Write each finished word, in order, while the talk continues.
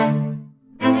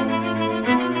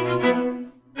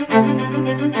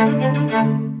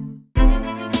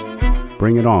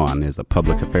Bring It On is a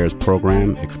public affairs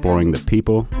program exploring the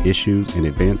people, issues, and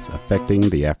events affecting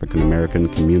the African American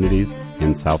communities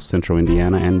in South Central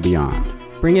Indiana and beyond.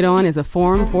 Bring It On is a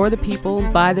forum for the people,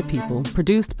 by the people,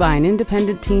 produced by an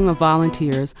independent team of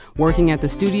volunteers working at the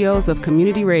studios of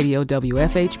Community Radio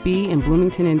WFHB in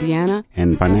Bloomington, Indiana,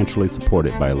 and financially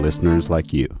supported by listeners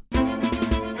like you.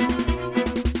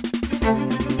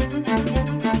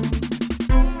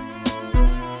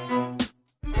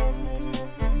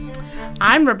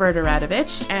 I'm Roberta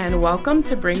Radovich, and welcome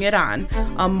to Bring It On,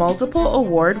 a multiple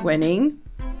award-winning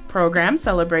program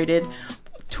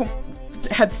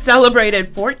had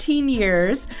celebrated 14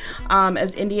 years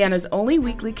as Indiana's only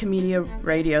weekly community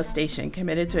radio station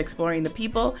committed to exploring the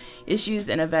people, issues,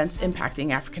 and events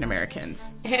impacting African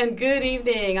Americans. And good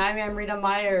evening. I'm Amrita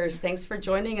Myers. Thanks for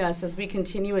joining us as we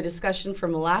continue a discussion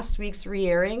from last week's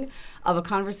re-airing of a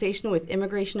conversation with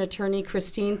immigration attorney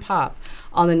Christine Popp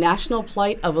on the national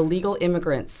plight of illegal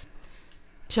immigrants.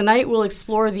 Tonight, we'll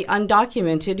explore the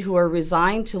undocumented who are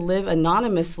resigned to live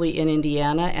anonymously in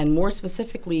Indiana, and more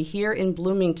specifically here in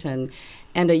Bloomington,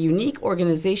 and a unique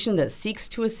organization that seeks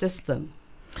to assist them.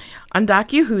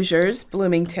 Undocu Hoosiers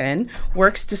Bloomington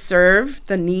works to serve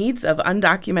the needs of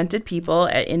undocumented people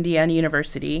at Indiana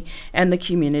University and the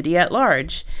community at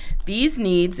large. These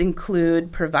needs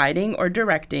include providing or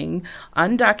directing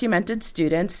undocumented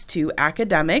students to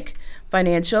academic,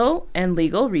 financial, and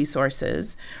legal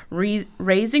resources,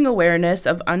 raising awareness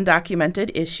of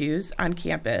undocumented issues on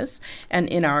campus and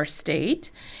in our state,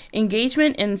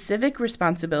 engagement in civic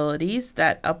responsibilities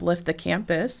that uplift the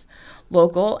campus,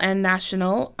 local and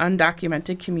national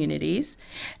undocumented communities,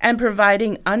 and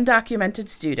providing undocumented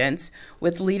students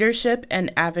with leadership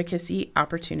and advocacy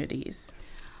opportunities.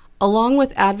 Along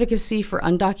with advocacy for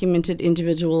undocumented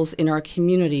individuals in our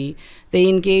community, they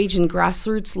engage in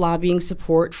grassroots lobbying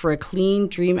support for a Clean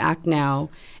Dream Act Now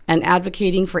and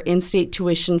advocating for in-state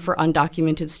tuition for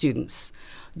undocumented students.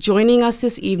 Joining us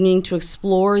this evening to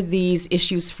explore these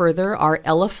issues further are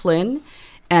Ella Flynn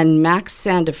and Max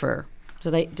Sandifer.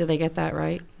 Did I get that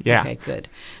right? Yeah. Okay, good.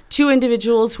 Two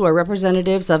individuals who are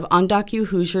representatives of Undocu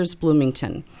Hoosiers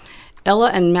Bloomington. Ella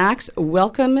and Max,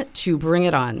 welcome to Bring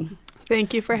It On.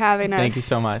 Thank you for having us. Thank you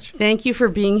so much. Thank you for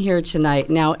being here tonight.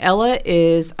 Now, Ella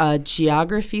is a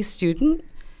geography student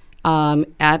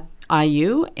at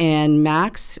IU, and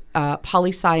Max,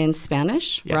 poli-sci and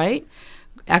Spanish, yes. Right?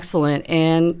 Excellent.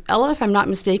 And Ella, if I'm not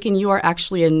mistaken, you are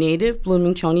actually a native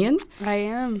Bloomingtonian. I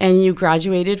am. And you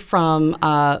graduated from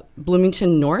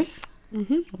Bloomington North,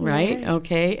 Mm-hmm. right?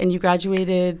 Okay. And you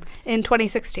graduated? In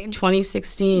 2016.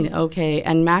 2016, okay.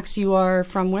 And Max, you are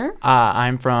from where?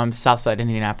 I'm from Southside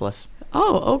Indianapolis.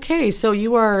 Oh, okay. So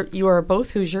you are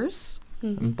both Hoosiers.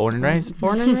 I'm born and raised.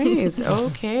 Born and raised.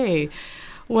 Okay.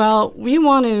 Well, we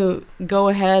want to go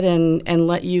ahead and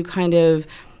let you kind of,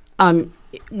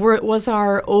 was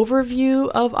our overview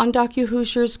of Undocu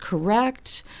Hoosiers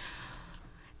correct?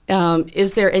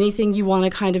 Is there anything you want to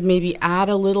kind of maybe add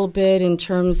a little bit in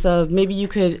terms of maybe you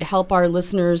could help our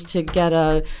listeners to get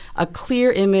a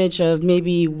clear image of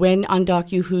maybe when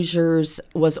Undocu Hoosiers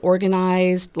was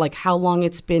organized, like how long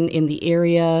it's been in the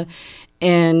area,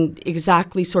 and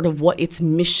exactly sort of what its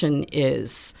mission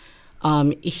is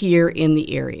here in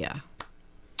the area?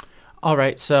 All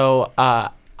right. So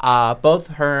both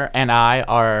her and I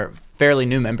are fairly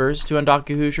new members to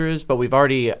Undocu Hoosiers, but we've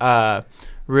already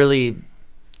really,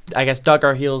 I guess, dug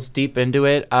our heels deep into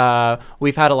it.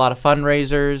 We've had a lot of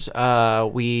fundraisers.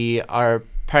 We are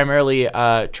primarily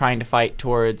trying to fight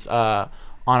towards, on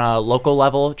a local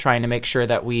level, trying to make sure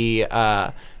that we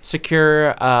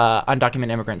secure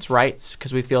undocumented immigrants' rights,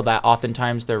 because we feel that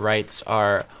oftentimes their rights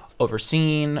are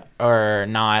overseen or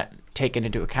not taken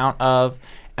into account of,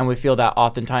 and we feel that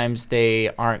oftentimes they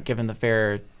aren't given the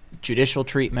fair judicial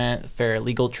treatment, fair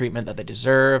legal treatment that they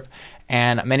deserve,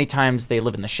 and many times they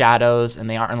live in the shadows and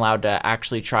they aren't allowed to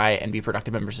actually try and be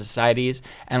productive members of societies.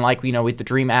 And like we know with the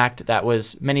DREAM Act, that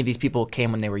was, many of these people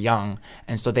came when they were young,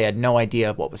 and so they had no idea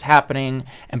of what was happening,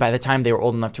 and by the time they were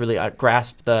old enough to really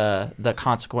grasp the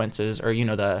consequences, or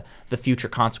the future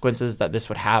consequences that this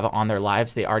would have on their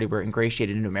lives, they already were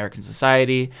ingratiated into American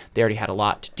society. They already had a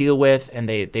lot to deal with, and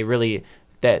they really,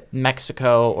 that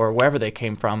Mexico or wherever they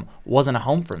came from wasn't a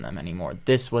home for them anymore.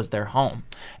 This was their home.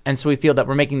 And so we feel that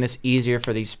we're making this easier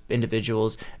for these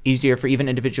individuals, easier for even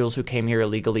individuals who came here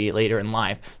illegally later in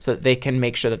life, so that they can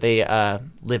make sure that they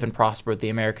live and prosper with the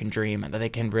American dream, and that they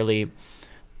can really,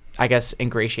 I guess,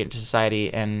 ingratiate into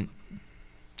society. And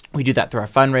we do that through our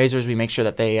fundraisers. We make sure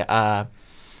that they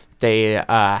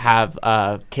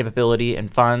have capability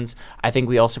and funds. I think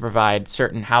we also provide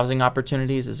certain housing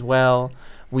opportunities as well.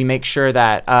 we make sure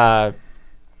that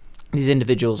these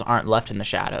individuals aren't left in the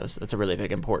shadows. That's a really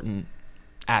big important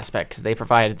aspect because they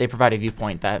provide a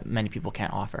viewpoint that many people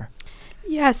can't offer.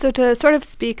 Yeah, so to sort of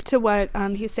speak to what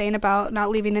he's saying about not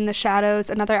leaving in the shadows,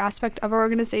 another aspect of our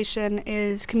organization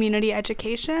is community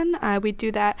education. We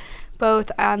do that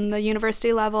both on the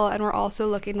university level, and we're also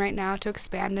looking right now to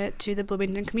expand it to the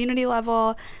Bloomington community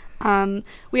level.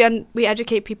 We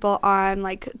educate people on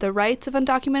like the rights of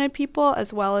undocumented people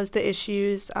as well as the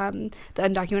issues the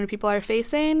undocumented people are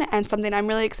facing, and something I'm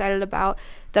really excited about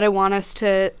that I want us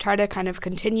to try to kind of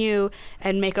continue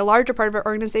and make a larger part of our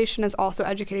organization is also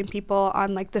educating people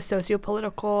on like the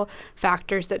sociopolitical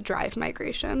factors that drive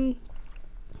migration.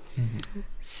 Mm-hmm.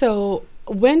 So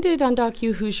when did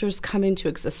Undocu Hoosiers come into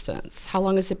existence? How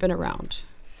long has it been around?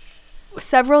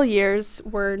 Several years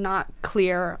were not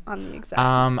clear on the exact.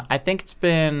 I think it's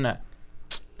been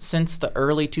since the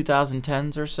early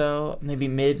 2010s or so, maybe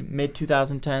mid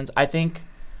 2010s. I think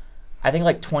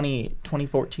like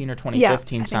 2014 or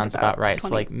 2015 sounds about right. So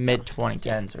like mid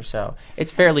 2010s or so.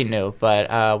 It's fairly new,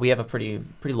 but we have a pretty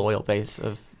loyal base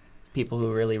of people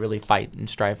who really fight and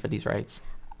strive for these rights.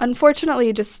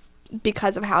 Unfortunately, just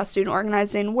because of how student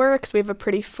organizing works, we have a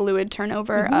pretty fluid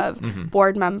turnover of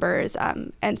board members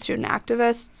and student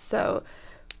activists. So,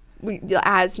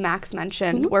 as Max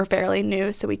mentioned, we're fairly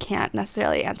new, so we can't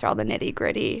necessarily answer all the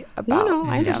nitty-gritty about No,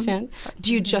 I understand.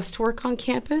 Do you just work on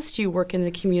campus? Do you work in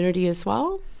the community as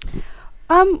well?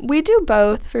 We do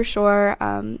both for sure,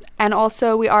 and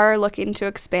also we are looking to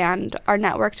expand our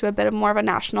network to a bit of more of a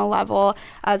national level.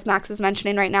 As Max was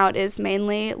mentioning, right now it is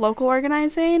mainly local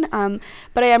organizing,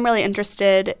 but I am really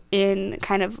interested in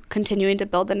kind of continuing to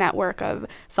build the network of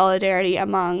solidarity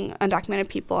among undocumented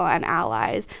people and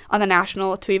allies on the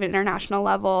national to even international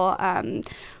level.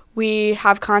 We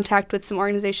have contact with some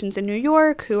organizations in New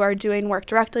York who are doing work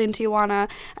directly in Tijuana,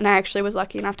 and I actually was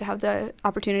lucky enough to have the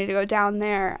opportunity to go down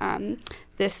there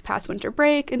this past winter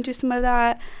break and do some of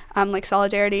that, like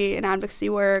solidarity and advocacy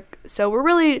work. So we're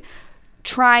really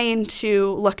trying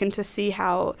to look into see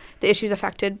how the issues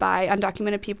affected by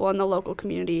undocumented people in the local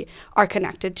community are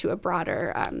connected to a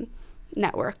broader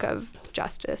network of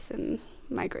justice and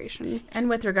migration. And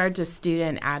with regard to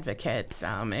student advocates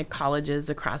at colleges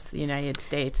across the United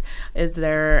States, is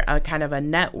there a kind of a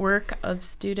network of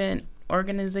student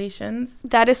organizations?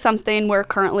 That is something we're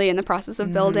currently in the process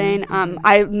of building.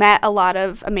 I met a lot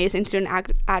of amazing student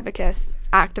activists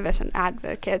and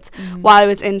advocates while I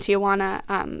was in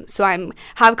Tijuana. So I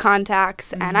have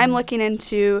contacts, and I'm looking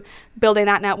into building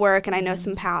that network, and I know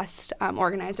some past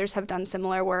organizers have done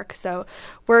similar work. So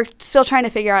we're still trying to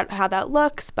figure out how that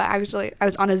looks, but actually I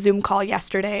was on a Zoom call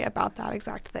yesterday about that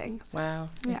exact thing. So, wow,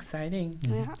 exciting.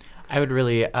 Yeah. I would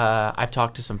really, I've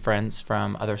talked to some friends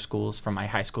from other schools, from my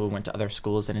high school, went to other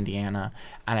schools in Indiana,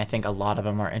 and I think a lot of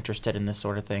them are interested in this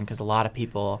sort of thing because a lot of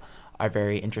people are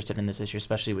very interested in this issue,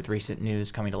 especially with recent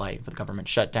news coming to light for the government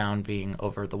shutdown being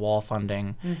over the wall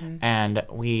funding. And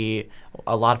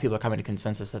a lot of people are coming to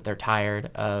consensus that they're tired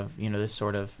of,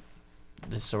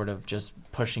 this sort of just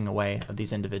pushing away of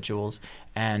these individuals.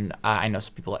 And I know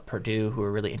some people at Purdue who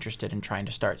are really interested in trying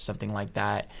to start something like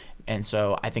that. And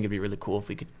so I think it'd be really cool if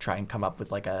we could try and come up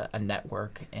with like a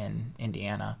network in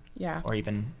Indiana, or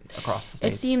even across the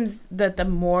states. It seems that the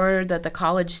more that the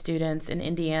college students in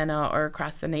Indiana or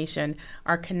across the nation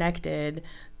are connected,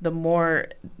 the more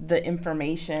the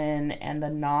information and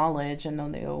the knowledge and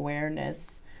the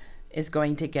awareness is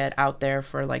going to get out there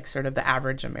for like sort of the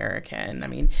average American. I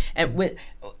mean,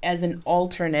 as an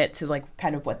alternate to like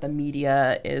kind of what the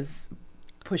media is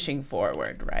pushing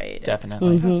forward, right?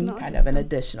 Definitely. Kind of an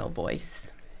additional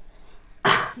voice.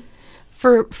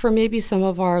 For maybe some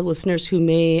of our listeners who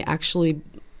may actually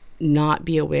not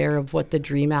be aware of what the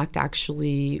DREAM Act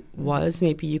actually was,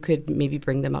 maybe you could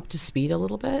bring them up to speed a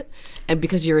little bit. And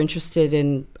because you're interested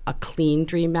in a clean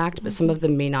DREAM Act, but some of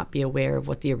them may not be aware of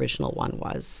what the original one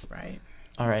was. Right.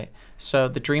 All right. So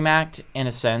the DREAM Act, in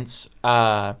a sense,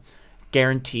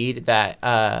 guaranteed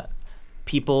that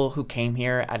people who came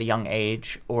here at a young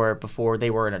age or before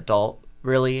they were an adult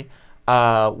really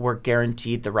were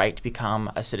guaranteed the right to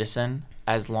become a citizen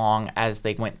as long as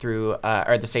they went through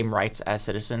or the same rights as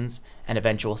citizens and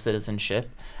eventual citizenship,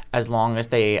 as long as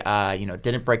they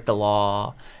didn't break the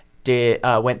law,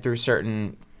 went through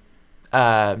certain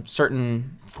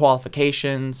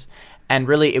qualifications. And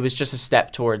really, it was just a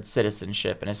step towards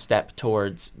citizenship and a step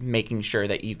towards making sure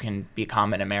that you can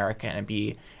become an American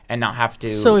and not have to.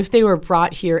 So if they were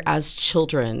brought here as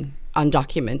children,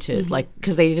 undocumented,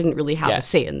 because they didn't really have a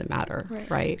say in the matter,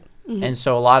 right? And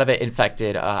so a lot of it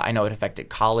affected, I know it affected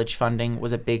college funding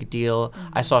was a big deal.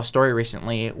 I saw a story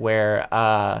recently where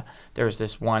there was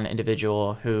this one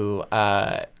individual who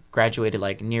graduated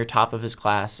like near top of his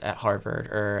class at Harvard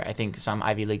or I think some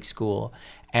Ivy League school.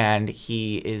 And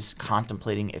he is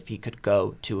contemplating if he could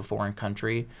go to a foreign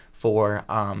country for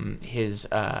his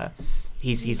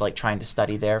he's like trying to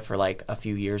study there for like a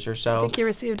few years or so. I think he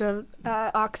received a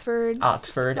Oxford,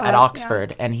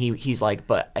 and he's like,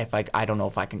 but if I don't know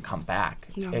if I can come back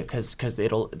because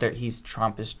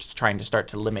Trump is trying to start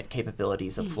to limit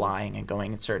capabilities of flying and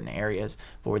going in certain areas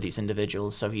for these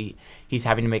individuals. So he's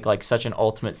having to make like such an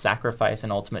ultimate sacrifice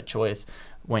and ultimate choice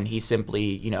when he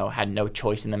simply had no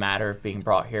choice in the matter of being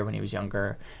brought here when he was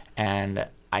younger. And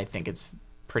I think it's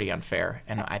pretty unfair,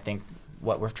 and I think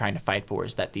what we're trying to fight for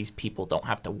is that these people don't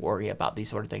have to worry about these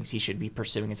sort of things. He should be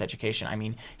pursuing his education. I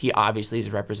mean, he obviously is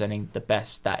representing the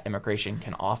best that immigration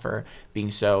can offer,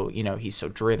 being so, he's so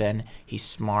driven, he's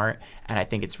smart, and I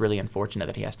think it's really unfortunate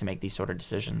that he has to make these sort of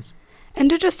decisions. And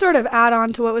to just sort of add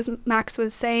on to what Max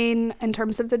was saying in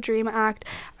terms of the DREAM Act,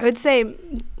 I would say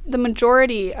the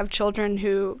majority of children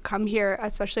who come here,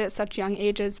 especially at such young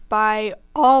ages, by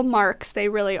all marks, they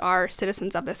really are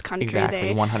citizens of this country. Exactly,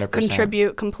 they 100%.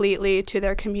 Contribute completely to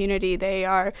their community. They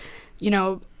are,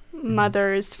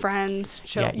 mothers, friends.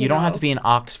 You don't have to be an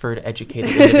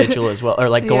Oxford-educated individual as well, or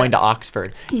like going to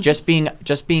Oxford. Just being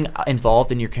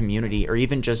involved in your community, or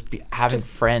even having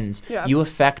friends, you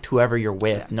affect whoever you're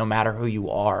with, no matter who you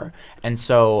are. And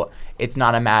so it's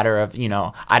not a matter of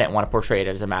I didn't want to portray it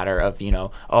as a matter of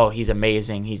oh, he's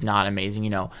amazing, he's not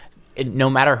amazing. No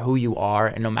matter who you are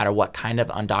and no matter what kind of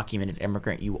undocumented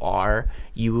immigrant you are,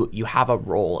 you have a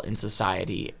role in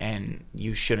society, and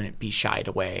you shouldn't be shied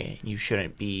away. You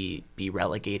shouldn't be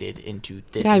relegated into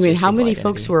this. Yeah, I mean, how many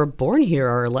folks who are born here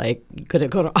are like going to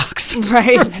go to Oxford?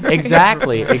 Right.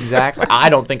 Exactly. I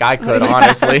don't think I could,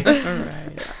 honestly.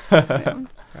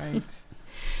 Right.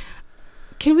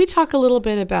 Can we talk a little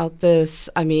bit about this?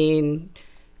 I mean,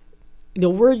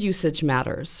 word usage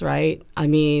matters, right? I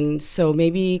mean, so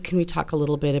maybe can we talk a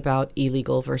little bit about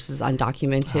illegal versus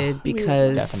undocumented?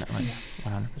 Because definitely,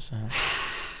 100%.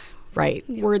 Right,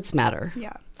 words matter.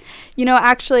 Yeah.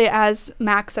 Actually, as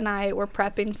Max and I were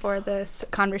prepping for this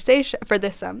conversation, for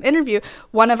this interview,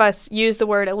 one of us used the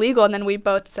word illegal, and then we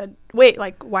both said, wait,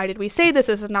 like, why did we say this?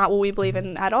 This is not what we believe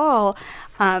in at all.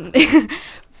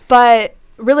 But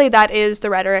really, that is the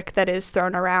rhetoric that is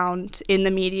thrown around in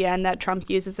the media and that Trump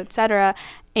uses, etc.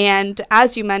 And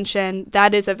as you mentioned,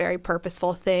 that is a very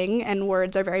purposeful thing, and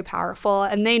words are very powerful,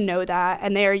 and they know that,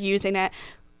 and they are using it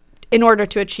in order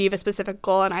to achieve a specific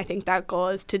goal. And I think that goal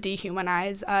is to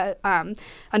dehumanize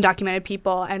undocumented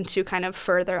people and to kind of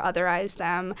further otherize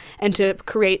them and to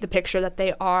create the picture that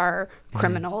they are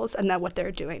criminals and that what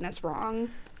they're doing is wrong.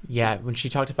 Yeah, when she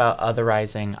talked about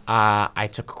otherizing, I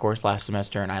took a course last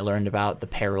semester and I learned about the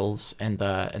perils and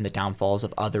the downfalls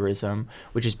of otherism,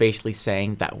 which is basically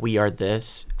saying that we are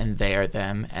this and they are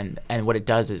them, and what it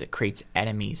does is it creates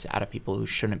enemies out of people who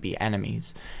shouldn't be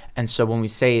enemies. And so when we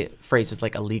say phrases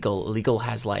like illegal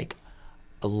has like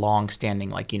a long-standing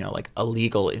like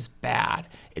illegal is bad,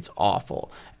 it's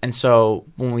awful. And so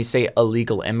when we say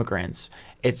illegal immigrants,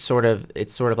 it's sort of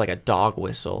like a dog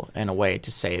whistle in a way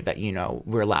to say that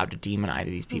we're allowed to demonize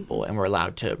these people and we're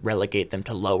allowed to relegate them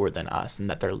to lower than us, and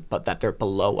that they're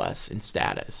below us in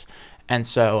status. And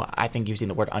so I think using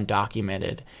the word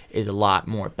undocumented is a lot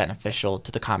more beneficial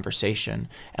to the conversation.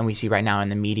 And we see right now in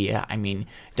the media, I mean,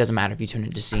 it doesn't matter if you tune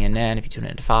into CNN, if you tune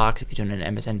into Fox, if you tune into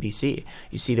MSNBC,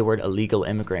 you see the word illegal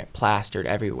immigrant plastered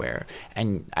everywhere.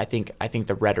 And I think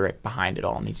the rhetoric behind it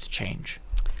all needs to change.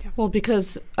 Well,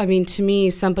 because, I mean, to me,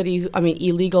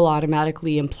 illegal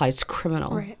automatically implies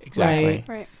criminal. Right. Exactly.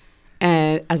 Right.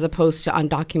 And as opposed to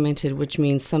undocumented, which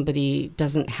means somebody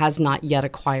has not yet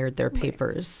acquired their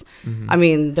papers. Mm-hmm. I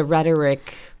mean, the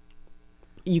rhetoric,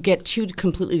 you get two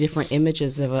completely different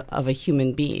images of a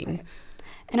human being. Right.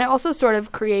 And it also sort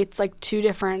of creates like two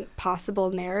different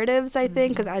possible narratives, I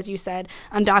think, because as you said,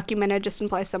 undocumented just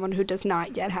implies someone who does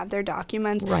not yet have their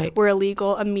documents, right, where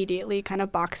illegal immediately kind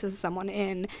of boxes someone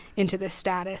into the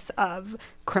status of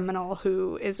criminal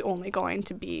who is only going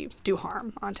to do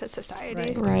harm onto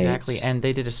society. Right. Exactly. And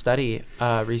they did a study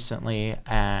recently,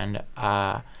 and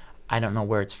I don't know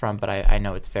where it's from, but I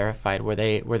know it's verified, where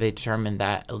they determined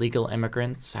that illegal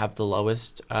immigrants have the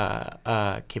lowest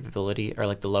capability, or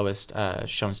like the lowest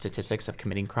shown statistics of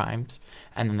committing crimes,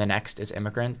 and then the next is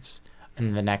immigrants, and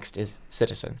then the next is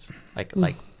citizens, like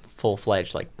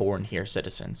full-fledged, like, born here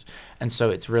citizens. And so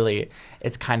it's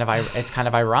kind of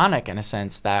ironic in a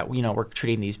sense that, you know, we're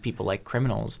treating these people like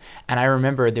criminals. And I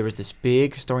remember there was this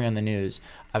big story on the news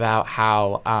about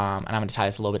how, and I'm going to tie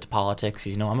this a little bit to politics,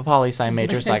 because, you know, I'm a poli-sci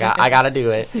major, so I got to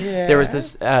do it. Yeah. There was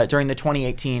this, during the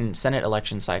 2018 Senate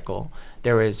election cycle,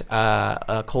 there was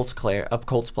a Colts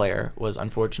player was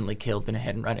unfortunately killed in a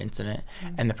hit-and-run incident,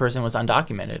 and the person was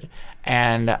undocumented.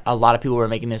 And a lot of people were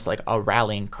making this like a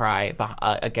rallying cry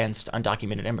against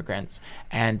undocumented immigrants.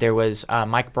 And there was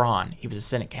Mike Braun. He was a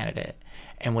Senate candidate.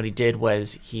 And what he did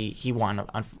was he won,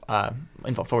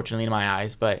 unfortunately in my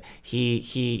eyes, but he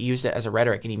used it as a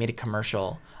rhetoric, and he made a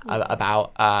commercial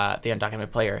about the undocumented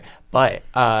player. But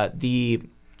the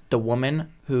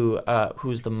woman who's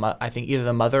I think either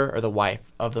the mother or the wife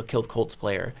of the killed Colts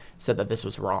player said that this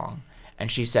was wrong,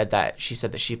 and she said that she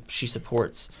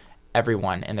supports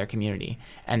everyone in their community,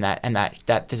 and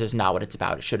that this is not what it's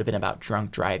about. It should have been about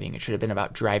drunk driving. It should have been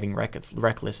about driving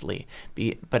recklessly.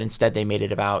 But instead they made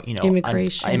it about, you know,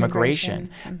 immigration.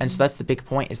 Mm-hmm. And so that's the big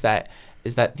point, is that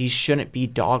these shouldn't be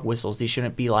dog whistles. These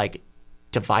shouldn't be like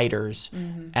dividers.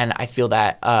 Mm-hmm. And I feel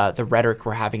that the rhetoric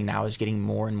we're having now is getting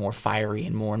more and more fiery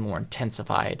and more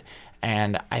intensified.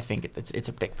 And I think it's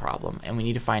a big problem, and we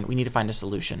need to find a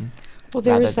solution. Well,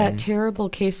 there was that terrible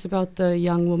case about the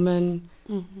young woman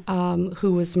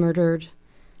who was murdered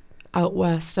out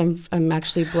west. I'm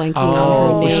actually blanking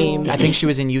on her name. I think she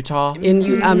was in Utah. And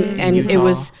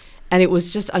Utah. it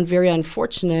was just very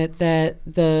unfortunate that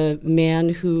the man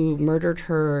who murdered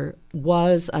her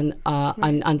was an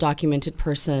undocumented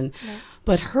person,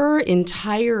 but her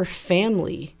entire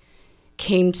family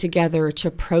came together to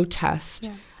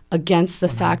protest against the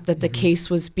fact that the case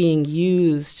was being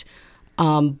used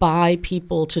by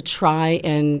people to try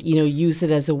and, you know, use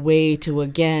it as a way to,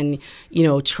 again, you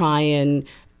know, try and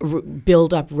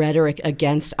build up rhetoric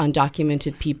against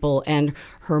undocumented people. And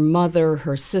her mother,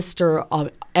 her sister,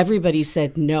 everybody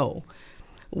said, no,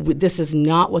 this is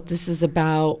not what this is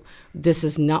about.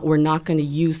 We're not going to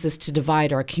use this to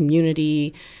divide our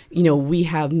community. You know, we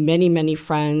have many, many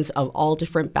friends of all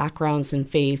different backgrounds and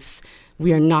faiths.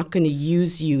 We are not going to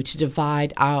use you to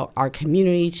divide our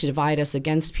community, to divide us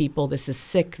against people. This is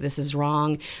sick. This is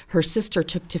wrong. Her sister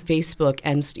took to Facebook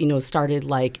and, you know, started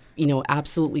like, you know,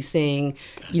 absolutely saying,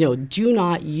 you know, do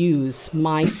not use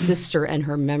my sister and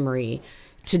her memory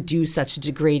to do such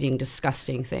degrading,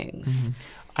 disgusting things. Mm-hmm.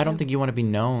 I don't think you want to be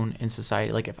known in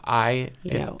society. Like and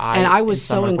I was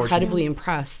so incredibly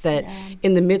impressed that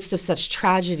in the midst of such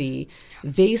tragedy,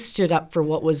 they stood up for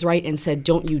what was right and said,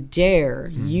 don't you dare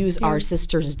use our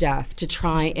sister's death to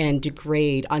try and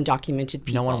degrade undocumented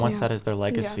people. No one wants that as their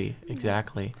legacy. Yeah.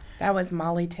 Exactly. That was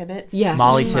Molly Tibbetts. Yes.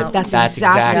 Molly Tibbetts. That's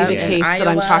exactly the case that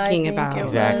I'm talking Iowa, about.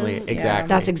 Exactly.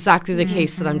 That's exactly the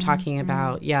case that I'm talking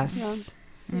about. Yes. Yeah.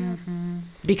 Mm-hmm.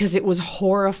 Because it was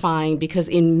horrifying, because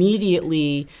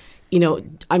immediately, you know,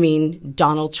 I mean,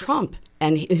 Donald Trump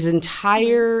and his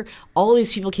entire, all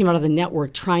these people came out of the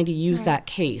network trying to use that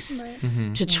case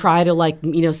to try to, like,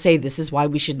 you know, say this is why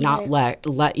we should not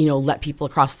let people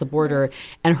across the border.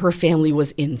 And her family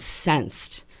was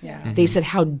incensed. Yeah. They said,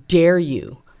 how dare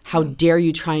you? How dare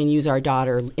you try and use our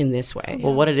daughter in this way?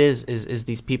 Well, what it is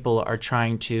these people are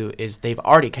trying to, they've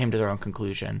already came to their own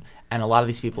conclusion. And a lot of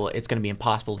these people, it's going to be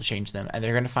impossible to change them. And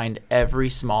they're going to find every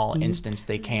small instance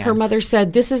they can. Her mother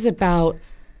said, this is about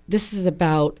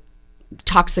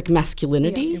toxic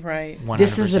masculinity. Yeah, right. 100%.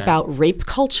 This is about rape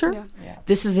culture. Yeah.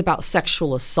 This is about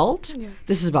sexual assault. Yeah.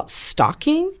 This is about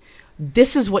stalking.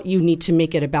 This is what you need to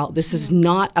make it about. This is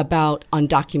not about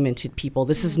undocumented people.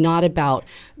 This is not about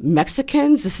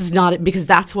Mexicans. This is not, because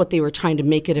that's what they were trying to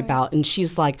make it about. And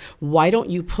she's like, why don't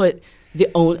you put the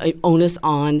onus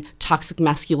on toxic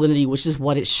masculinity, which is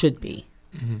what it should be?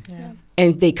 Mm-hmm. Yeah.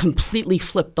 And they completely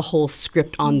flipped the whole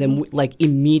script on them, like,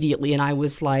 immediately. And I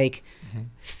was like,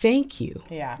 thank you.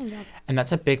 Yeah. And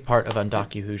that's a big part of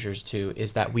UndocuHoosiers too,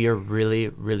 is that we are really,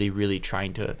 really, really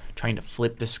trying to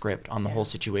flip the script on the whole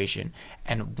situation.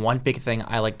 And one big thing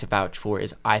I like to vouch for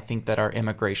is I think that our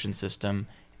immigration system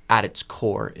at its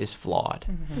core is flawed.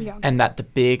 Mm-hmm. Yeah. And that the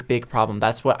big problem,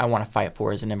 that's what I want to fight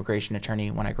for as an immigration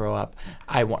attorney when I grow up.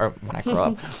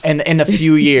 In a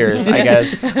few years, I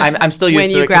guess. I'm still used when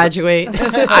to it. When you graduate.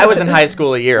 I was in high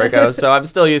school a year ago, so I'm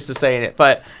still used to saying it.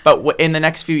 But in the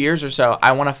next few years or so,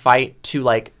 I want to fight to,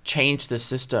 like, change the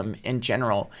system in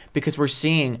general, because we're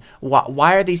seeing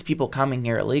why are these people coming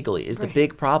here illegally is the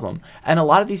big problem. And a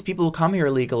lot of these people who come here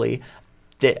illegally,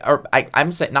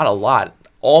 I'm saying not a lot,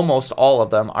 almost all of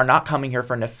them are not coming here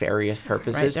for nefarious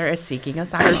purposes. Right, they're seeking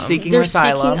asylum. They're seeking They're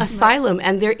asylum. seeking asylum,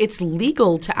 and it's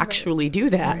legal to actually do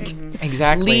that.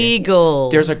 Exactly. Legal.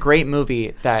 There's a great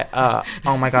movie that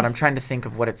oh my god, I'm trying to think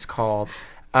of what it's called.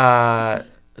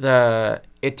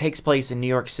 It takes place in New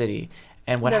York City,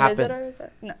 and what happened? Visitor, is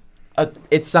it? No.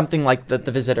 It's something like the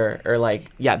Visitor, or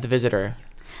like The Visitor.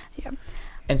 Yeah.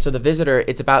 And so The Visitor,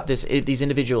 it's about these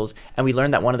individuals, and we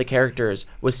learned that one of the characters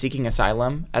was seeking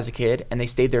asylum as a kid, and they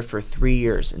stayed there for 3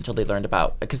 years until they learned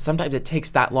about, because sometimes it takes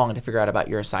that long to figure out about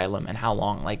your asylum and how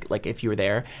long, like if you were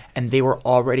there, and they were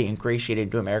already ingratiated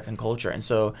into American culture, and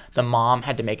so the mom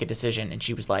had to make a decision, and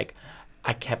she was like,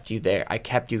 I kept you there. I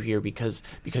kept you here because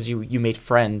you made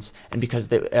friends, and because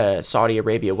Saudi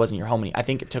Arabia wasn't your home. I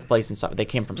think it took place in they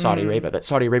came from Saudi Arabia, but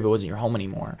Saudi Arabia wasn't your home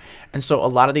anymore. And so a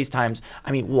lot of these times,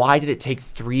 I mean, why did it take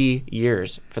 3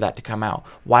 years for that to come out?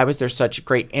 Why was there such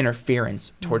great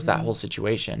interference towards that whole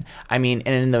situation? I mean,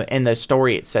 and in the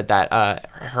story, it said that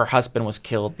her husband was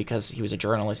killed because he was a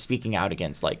journalist speaking out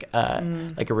against like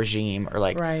a regime or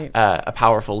like a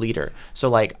powerful leader. So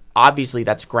like, obviously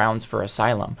that's grounds for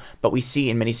asylum, but we see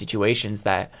in many situations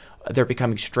that they're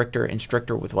becoming stricter and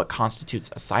stricter with what constitutes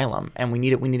asylum, and we need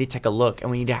to take a look, and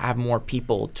we need to have more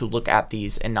people to look at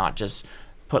these and not just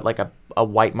put like a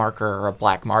white marker or a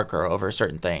black marker over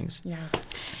certain things. Yeah.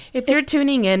 If you're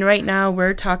tuning in right now,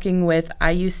 we're talking with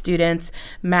IU students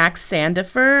Max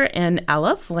Sandifer and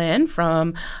Ella Flynn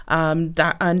from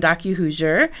Undocu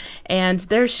Hoosier, and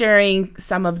they're sharing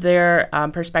some of their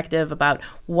perspective about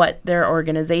what their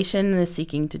organization is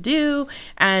seeking to do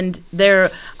and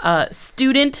their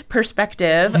student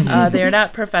perspective. They're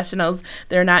not professionals,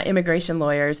 they're not immigration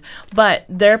lawyers, but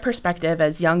their perspective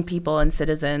as young people and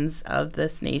citizens of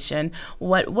this nation.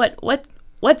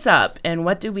 What's up, and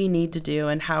what do we need to do,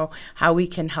 and how we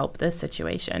can help this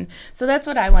situation. So that's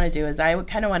what I want to do, is I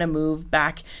kind of want to move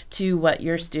back to what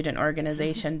your student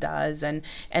organization does, and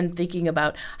thinking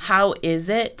about how is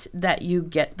it that you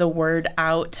get the word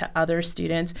out to other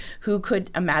students who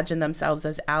could imagine themselves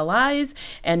as allies.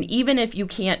 And even if you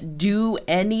can't do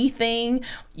anything,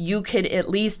 you could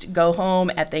at least go home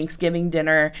at Thanksgiving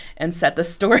dinner and set the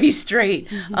story straight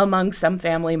among some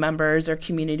family members or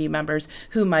community members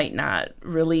who might not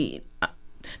really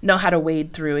know how to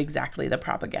wade through exactly the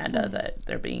propaganda that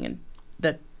they're being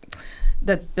that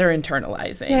they're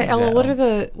internalizing. Yeah, Ella, what are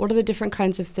the different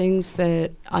kinds of things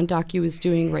that Undocu is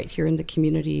doing right here in the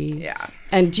community? Yeah.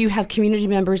 And do you have community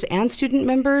members and student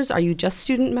members? Are you just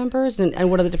student members? And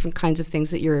what are the different kinds of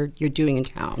things that you're doing in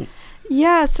town?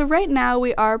 Yeah, so right now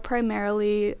we are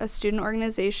primarily a student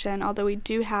organization, although we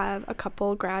do have a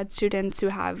couple grad students who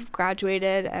have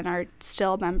graduated and are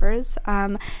still members.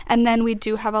 And then we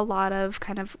do have a lot of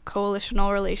kind of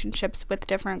coalitional relationships with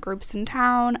different groups in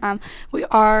town. We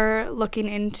are looking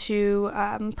into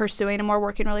pursuing a more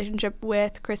working relationship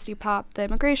with Christy Pop, the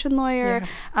immigration lawyer.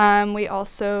 Yeah. We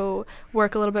also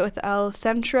work a little bit with El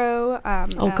Centro. At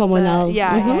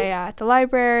the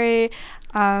library.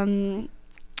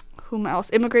 Whom else?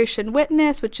 Immigration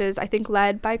Witness, which is, I think,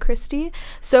 led by Christy.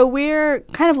 So we're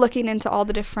kind of looking into all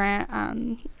the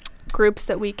different groups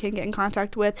that we can get in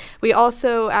contact with. We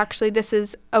also, actually, this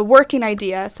is a working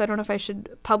idea, so I don't know if I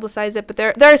should publicize it, but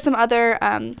there are some other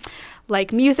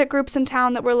like music groups in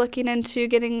town that we're looking into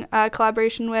getting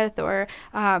collaboration with, or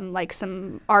like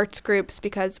some arts groups,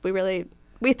 because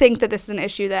we think that this is an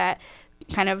issue that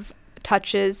kind of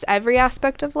touches every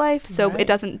aspect of life, so it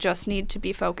doesn't just need to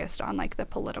be focused on like the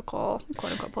political,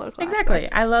 quote-unquote political exactly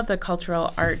aspect. I love the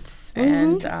cultural arts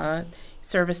and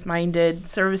service-minded,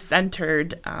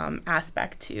 service-centered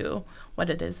aspect to what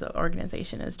it is the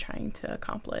organization is trying to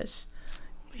accomplish.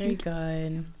 Very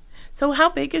good. So how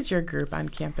big is your group on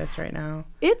campus right now?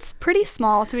 It's pretty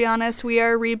small, to be honest. We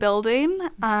are rebuilding.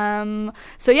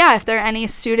 So yeah, if there are any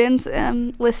students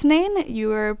listening,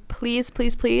 you are please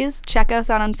check us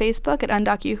out on Facebook at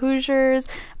Undocu Hoosiers,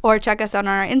 or check us out on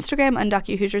our Instagram,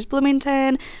 Undocu Hoosiers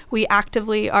Bloomington. We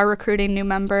actively are recruiting new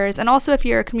members. And also, if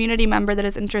you're a community member that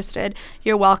is interested,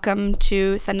 you're welcome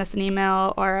to send us an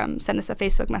email or send us a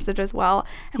Facebook message as well.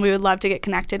 And we would love to get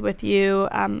connected with you.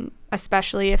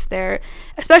 Especially if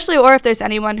there's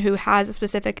anyone who has a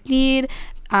specific need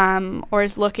or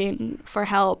is looking for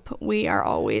help, we are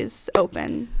always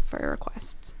open for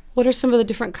requests. What are some of the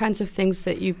different kinds of things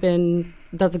that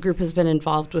the group has been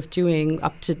involved with doing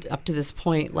up to this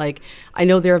point? Like, I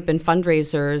know there have been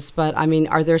fundraisers, but I mean,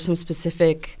 are there some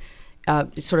specific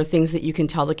sort of things that you can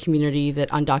tell the community that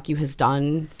Undocu has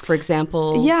done, for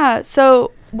example? Yeah,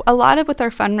 so a lot of with our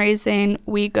fundraising,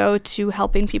 we go to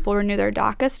helping people renew their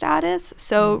DACA status.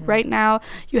 So right now,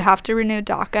 you have to renew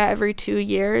DACA every 2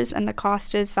 years, and the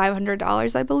cost is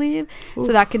 $500, I believe. Ooh.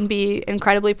 So that can be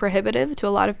incredibly prohibitive to a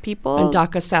lot of people. And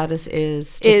DACA status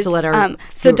is, just to let our...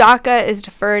 so DACA is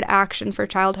Deferred Action for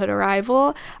Childhood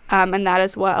Arrival, and that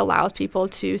is what allows people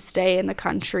to stay in the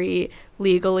country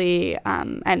legally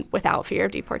and without fear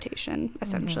of deportation,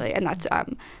 essentially. And that's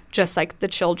just like the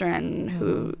children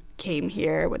who came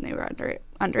here when they were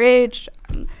underage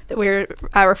that we were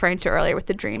referring to earlier with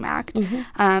the DREAM Act.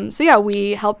 So yeah,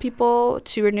 we help people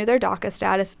to renew their DACA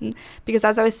status because,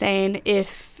 as I was saying,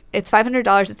 if it's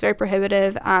 $500, it's very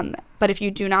prohibitive. But if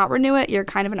you do not renew it, you're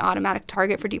kind of an automatic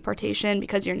target for deportation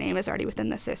because your name is already within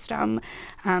the system.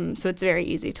 So it's very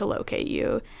easy to locate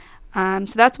you.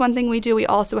 So that's one thing we do. We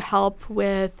also help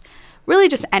with really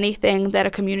just anything that a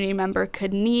community member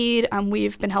could need.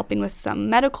 We've been helping with some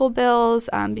medical bills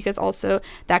because also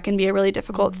that can be a really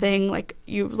difficult thing. Like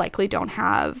you likely don't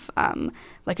have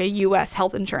like a U.S.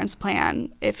 health insurance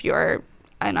plan if you're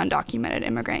an undocumented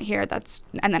immigrant here.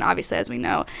 And then obviously, as we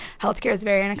know, healthcare is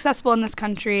very inaccessible in this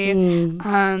country.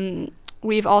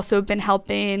 We've also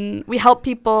been we help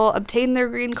people obtain their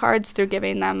green cards through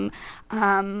giving them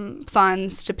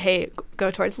funds to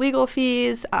go towards legal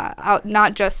fees,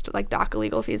 not just like DACA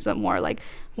legal fees, but more like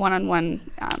one-on-one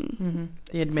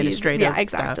the administrative fees. Yeah,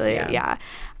 exactly. Stuff,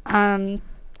 yeah.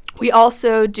 We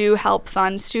also do help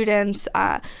fund students.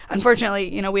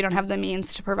 Unfortunately, we don't have the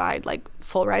means to provide like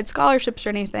full ride scholarships or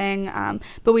anything,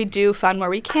 but we do fund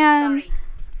where we can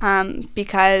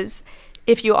because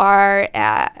if you are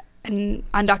an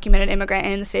undocumented immigrant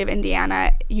in the state of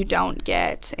Indiana, you don't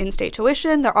get in-state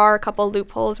tuition. There are a couple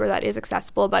loopholes where that is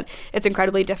accessible, but it's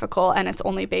incredibly difficult, and it's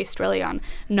only based really on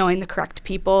knowing the correct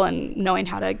people and knowing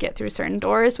how to get through certain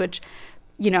doors, which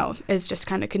is just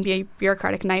kind of can be a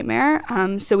bureaucratic nightmare.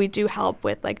 So we do help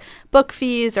with like book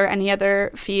fees or any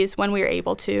other fees when we are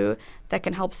able to that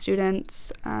can help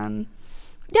students.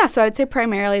 So I'd say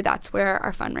primarily that's where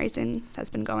our fundraising has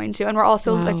been going to. And we're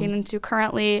also looking into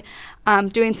currently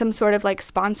doing some sort of like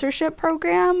sponsorship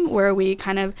program where we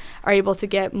kind of are able to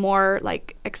get more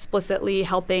like explicitly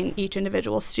helping each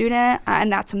individual student.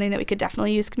 And that's something that we could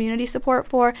definitely use community support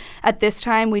for. At this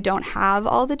time, we don't have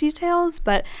all the details,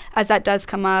 but as that does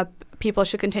come up, people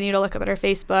should continue to look up at our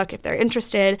Facebook if they're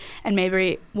interested and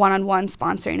maybe one-on-one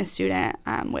sponsoring a student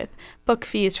with book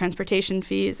fees, transportation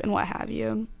fees, and what have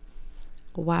you.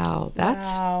 Wow,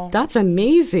 that's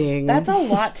amazing. That's a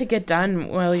lot to get done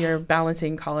while you're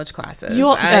balancing college classes. And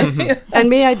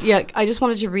I just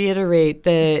wanted to reiterate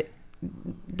that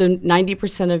the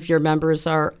 90% of your members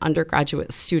are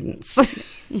undergraduate students.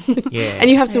 And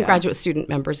you have some graduate student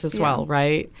members as well,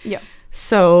 right? Yeah.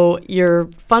 So you're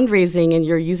fundraising and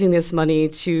you're using this money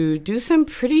to do some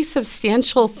pretty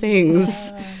substantial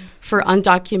things for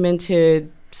undocumented,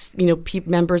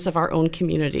 members of our own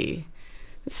community.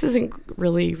 This is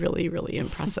really, really, really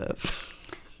impressive.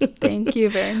 Thank you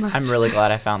very much. I'm really glad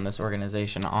I found this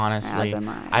organization, honestly. As am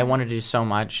I. I wanted to do so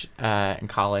much in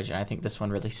college, and I think this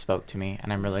one really spoke to me,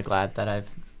 and I'm really glad that I've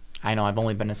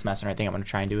only been a semester, and I think I'm going to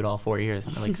try and do it all 4 years.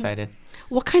 I'm really excited.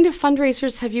 What kind of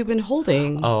fundraisers have you been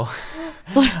holding? Oh.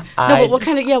 What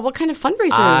kind of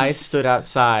fundraisers? I stood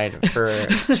outside for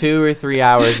 2 or 3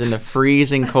 hours in the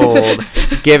freezing cold,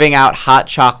 giving out hot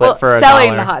chocolate for $1.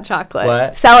 Selling the hot chocolate.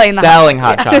 What? Selling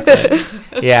hot chocolate.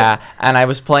 Yeah, and I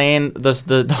was playing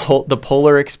the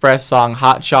Polar Express song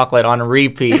 "Hot Chocolate" on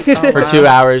repeat for 2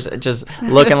 hours, just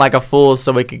looking like a fool,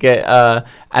 so we could get.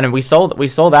 And we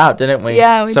sold out, didn't we?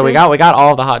 Yeah, we did. we got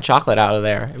all the hot chocolate out of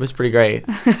there. It was pretty great.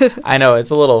 I know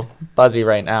it's a little buzzy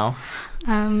right now.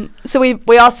 So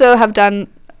we also have done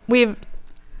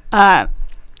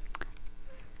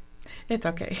It's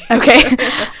okay. Okay.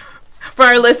 For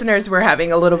our listeners, we're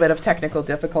having a little bit of technical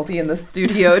difficulty in the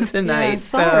studio tonight.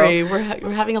 Sorry, we're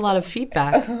having a lot of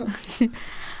feedback.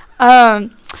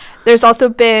 There's also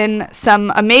been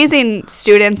some amazing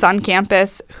students on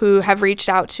campus who have reached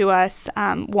out to us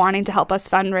wanting to help us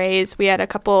fundraise. We had a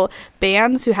couple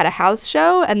bands who had a house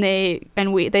show, and they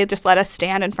just let us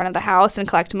stand in front of the house and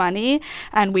collect money,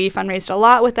 and we fundraised a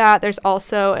lot with that. There's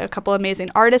also a couple amazing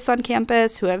artists on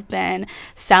campus who have been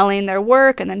selling their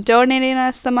work and then donating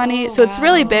us the money. So it's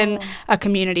really been a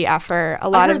community effort.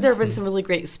 I heard there have been some really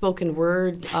great spoken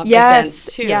word yes,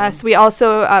 events too. Yes, we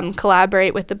also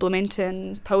collaborate with the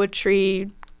Bloomington Poetry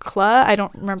I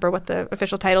don't remember what the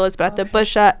official title is, but at the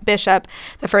Bishop,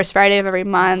 the first Friday of every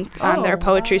month, there are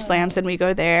poetry slams, and we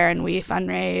go there and we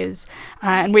fundraise.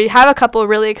 And we have a couple of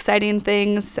really exciting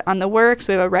things on the works.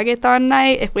 We have a reggaeton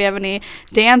night if we have any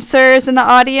dancers in the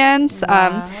audience.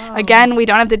 Again, we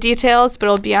don't have the details, but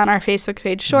it'll be on our Facebook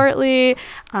page shortly.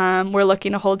 We're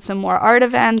looking to hold some more art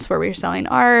events where we're selling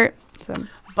art. So.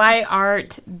 Buy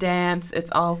art, dance, it's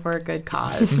all for a good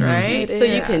cause, right? So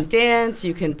you can dance,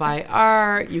 you can buy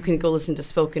art, you can go listen to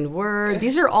spoken word.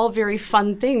 These are all very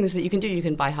fun things that you can do. You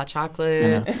can buy hot chocolate.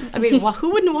 Yeah. I mean,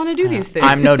 who wouldn't want to do these things?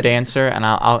 I'm no dancer, and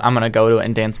I'm going to go to it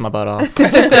and dance my butt off.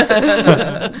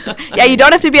 Yeah, you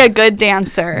don't have to be a good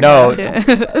dancer. No.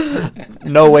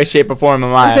 No way, shape, or form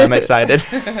am I. I'm excited.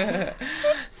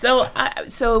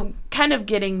 So kind of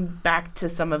getting back to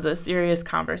some of the serious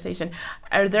conversation,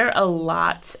 are there a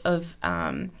lot of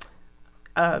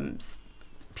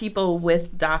people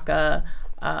with DACA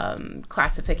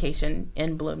classification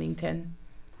in Bloomington?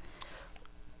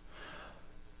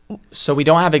 So we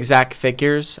don't have exact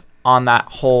figures on that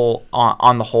whole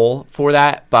on the whole for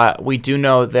that, but we do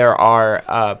know there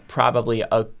are probably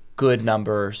a good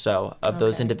number or so of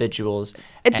those individuals.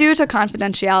 Due to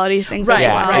confidentiality things as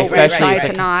well.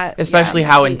 Right, especially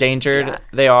how endangered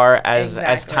they are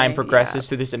as time progresses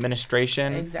through this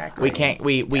administration. Exactly. We can't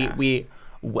we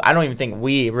I don't even think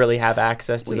we really have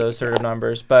access to those sort of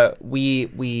numbers, but we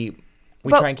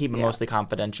try and keep it mostly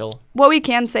confidential. What we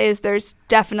can say is there's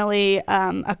definitely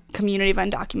a community of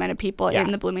undocumented people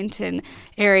in the Bloomington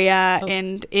area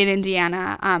and in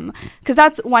Indiana. Because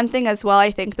that's one thing as well,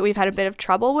 I think, that we've had a bit of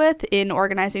trouble with in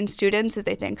organizing students is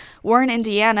they think, we're in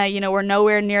Indiana, we're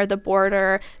nowhere near the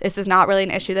border. This is not really an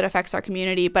issue that affects our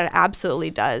community, but it absolutely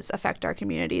does affect our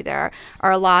community. There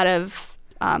are a lot of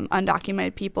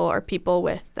undocumented people or people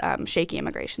with shaky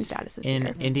immigration statuses in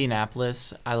here.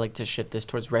 Indianapolis, I like to shift this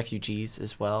towards refugees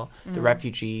as well. The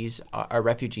refugees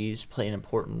play an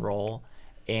important role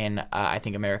in I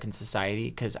think American society,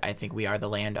 because I think we are the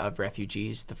land of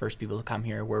refugees. The first people to come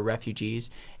here were refugees.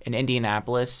 In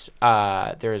Indianapolis,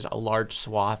 there's a large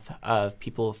swath of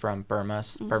people from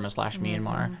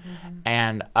Burma/Myanmar,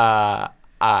 and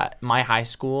my high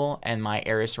school and my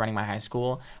area surrounding my high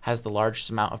school has the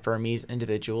largest amount of Burmese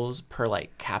individuals per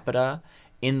capita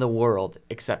in the world,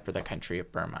 except for the country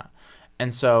of Burma.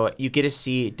 And so you get to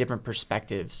see different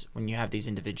perspectives when you have these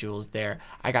individuals there.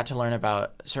 I got to learn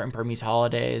about certain Burmese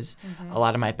holidays. A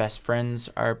lot of my best friends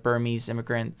are Burmese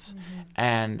immigrants.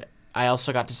 And I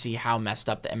also got to see how messed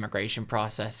up the immigration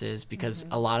process is, because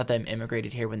a lot of them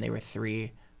immigrated here when they were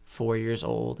 3-4 years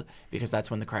old, because that's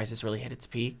when the crisis really hit its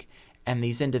peak. And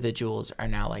these individuals are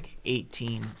now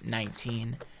 18,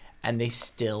 19, and they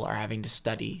still are having to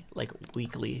study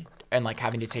weekly and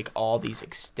having to take all these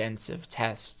extensive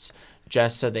tests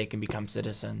just so they can become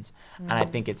citizens. And I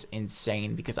think it's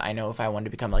insane, because I know if I wanted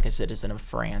to become a citizen of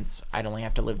France, I'd only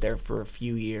have to live there for a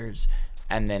few years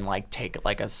and then take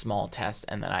a small test,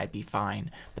 and then I'd be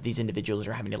fine. But these individuals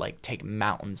are having to take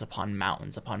mountains upon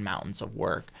mountains upon mountains of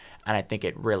work, and I think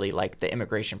it really the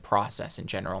immigration process in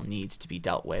general needs to be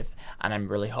dealt with. And I'm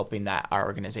really hoping that our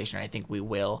organization, and I think we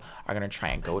will, are going to try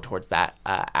and go towards that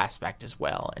aspect as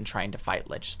well, and trying to fight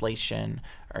legislation,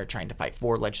 or trying to fight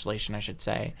for legislation, I should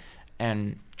say,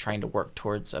 and trying to work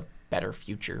towards a better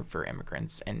future for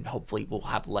immigrants. And hopefully we'll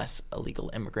have less illegal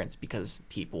immigrants, because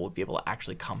people will be able to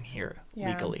actually come here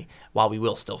legally, while we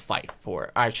will still fight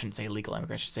for, I shouldn't say illegal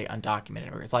immigrants, I should say undocumented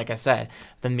immigrants. Like I said,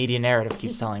 the media narrative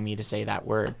keeps telling me to say that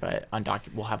word, but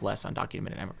we'll have less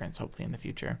undocumented immigrants hopefully in the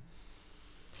future.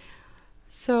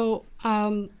 So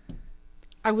I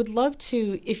would love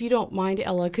to, if you don't mind,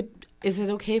 Ella, is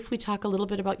it okay if we talk a little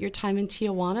bit about your time in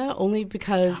Tijuana? Only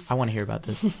because I want to hear about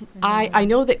this. I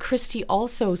know that Christy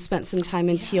also spent some time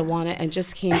in Tijuana and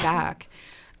just came back.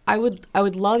 I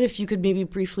would love if you could maybe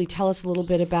briefly tell us a little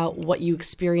bit about what you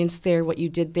experienced there, what you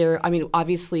did there. I mean,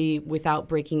 obviously without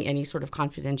breaking any sort of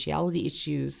confidentiality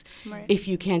issues. Right. If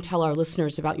you can tell our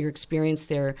listeners about your experience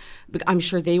there, but I'm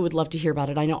sure they would love to hear about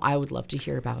it. I know I would love to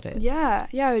hear about it. Yeah,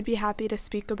 I would be happy to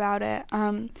speak about it.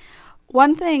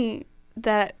 One thing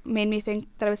that made me think,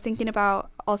 that I was thinking about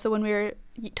also when we were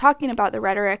talking about the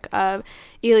rhetoric of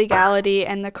illegality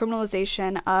and the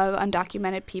criminalization of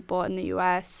undocumented people in the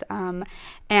U.S.,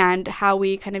 and how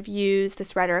we kind of use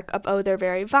this rhetoric of, they're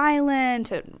very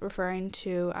violent, referring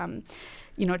to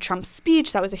Trump's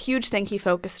speech. That was a huge thing he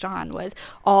focused on, was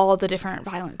all the different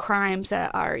violent crimes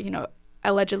that are,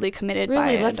 allegedly committed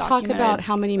by let's talk about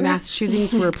how many mass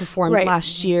shootings were performed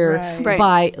last year Right.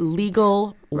 by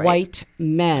legal white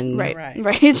men. Right.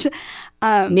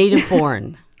 Native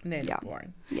born. Native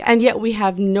born. Yeah. And yet we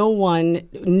have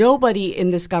nobody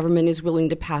in this government is willing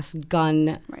to pass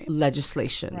gun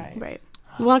legislation. Right.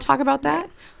 You want to talk about that?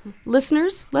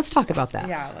 Listeners, let's talk about that.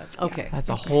 Yeah, let's. Okay. That's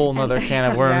a whole nother can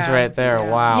of worms Yeah, right there.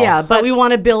 yeah. Wow. Yeah, but we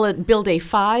want to build a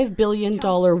 $5 billion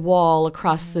wall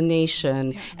across the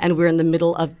nation, and we're in the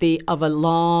middle of a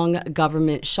long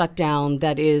government shutdown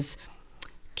that is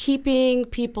keeping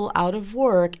people out of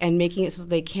work and making it so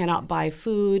they cannot buy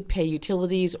food, pay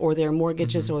utilities or their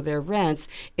mortgages or their rents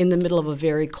in the middle of a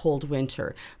very cold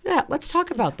winter. Yeah, let's talk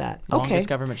about that. Longest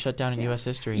government shutdown in U.S.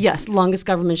 history. Yes, longest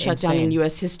government shutdown in Insane.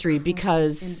 U.S. history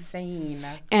because Insane.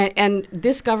 and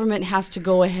this government has to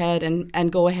go ahead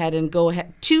and go ahead.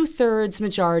 2/3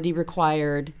 majority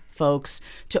required, folks,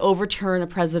 to overturn a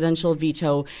presidential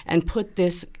veto and put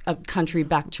this country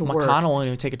back to work. McConnell won't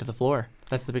even take it to the floor.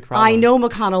 That's the big problem. I know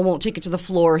McConnell won't take it to the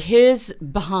floor. His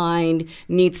behind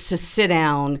needs to sit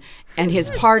down, and his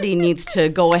party needs to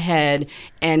go ahead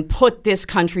and put this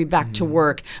country back to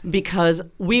work, because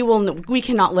we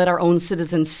cannot let our own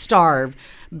citizens starve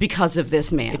because of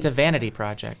this man. It's a vanity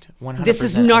project. 100% This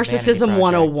is a vanity narcissism project.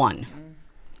 101.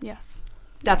 Yes.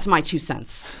 That's my 2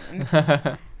 cents.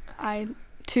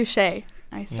 Touche.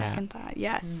 I second that.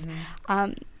 Yes.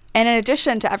 And in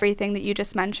addition to everything that you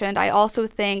just mentioned, I also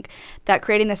think that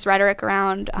creating this rhetoric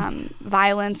around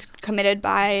violence committed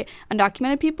by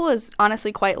undocumented people is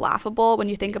honestly quite laughable when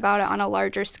you think about it on a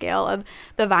larger scale of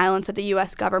the violence that the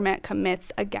U.S. government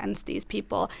commits against these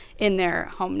people in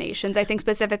their home nations. I think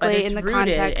specifically in the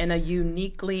context in a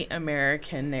uniquely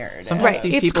American narrative. Sometimes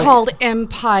these It's people- called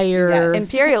empire. Yes.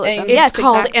 imperialism. It's It's Yes,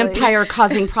 called exactly. empire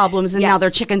causing problems, and now their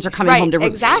chickens are coming right, home to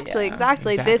roost. Exactly. This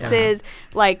Exactly. is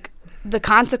like the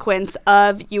consequence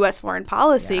of U.S. foreign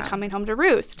policy coming home to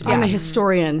roost. I'm a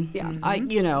historian. Yeah.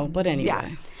 But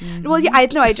anyway. Well, yeah,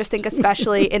 I just think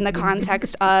especially in the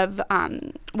context of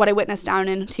what I witnessed down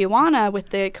in Tijuana with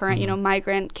the current,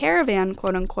 migrant caravan,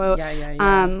 quote unquote,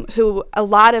 who a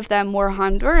lot of them were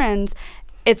Hondurans.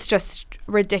 It's just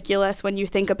ridiculous when you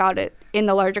think about it in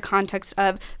the larger context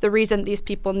of the reason these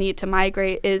people need to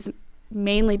migrate is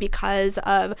mainly because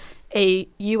of a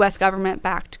U.S.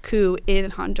 government-backed coup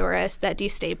in Honduras that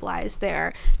destabilized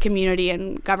their community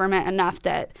and government enough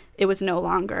that it was no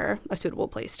longer a suitable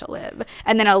place to live,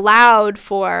 and then allowed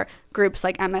for groups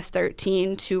like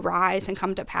MS-13 to rise and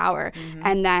come to power,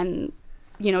 and then,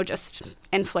 just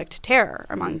inflict terror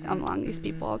among these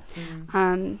people.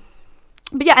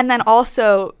 But yeah, and then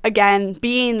also, again,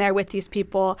 being there with these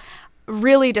people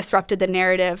really disrupted the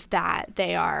narrative that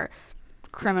they are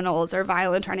criminals or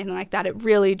violent or anything like that. It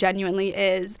really genuinely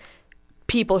is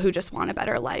people who just want a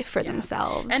better life for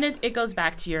themselves. And it goes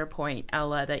back to your point,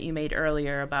 Ella, that you made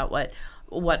earlier about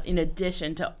what in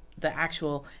addition to the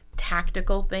actual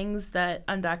tactical things that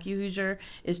UndocuHoosier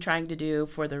is trying to do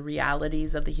for the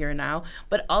realities of the here and now,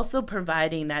 but also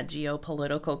providing that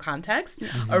geopolitical context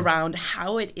around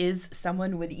how it is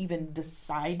someone would even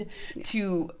decide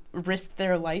to risk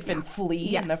their life and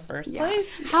flee in the first place.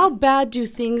 How bad do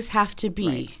things have to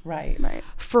be Right.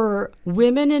 for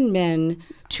women and men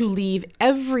to leave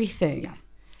everything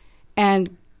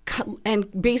and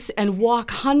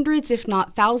walk hundreds, if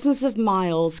not thousands of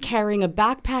miles carrying a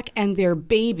backpack and their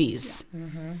babies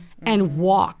and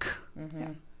walk,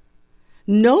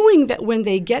 knowing that when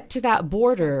they get to that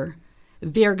border,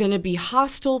 they're going to be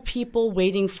hostile people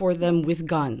waiting for them with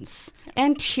guns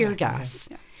and tear gas.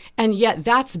 And yet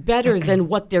that's better than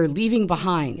what they're leaving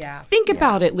behind. Yeah. Think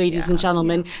about it, ladies and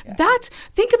gentlemen.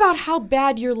 Think about how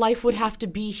bad your life would have to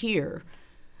be here,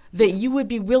 that you would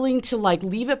be willing to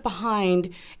leave it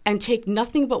behind and take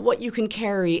nothing but what you can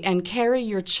carry and carry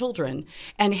your children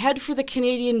and head for the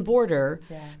Canadian border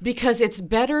because it's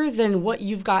better than what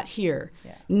you've got here.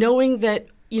 Knowing that,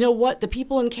 the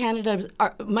people in Canada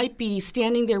might be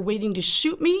standing there waiting to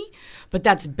shoot me, but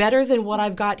that's better than what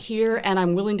I've got here, and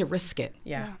I'm willing to risk it.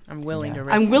 I'm willing to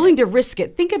risk I'm willing to risk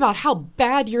it. Think about how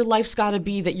bad your life's got to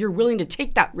be that you're willing to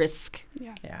take that risk.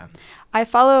 Yeah. I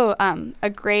follow a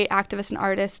great activist and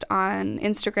artist on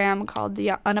Instagram called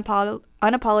the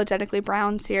Unapologetically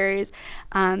Brown series,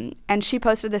 and she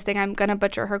posted this thing. I'm going to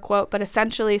butcher her quote, but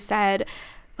essentially said,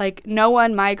 no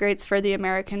one migrates for the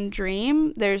American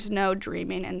dream. There's no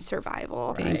dreaming in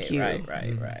survival. Thank you.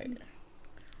 Right.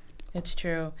 It's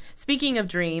true. Speaking of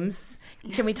dreams,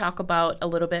 can we talk about a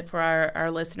little bit for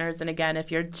our listeners? And again,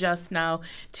 if you're just now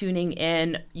tuning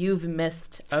in, you've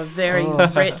missed a very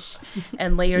rich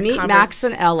and layered Meet Max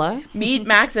and Ella. Meet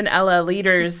Max and Ella,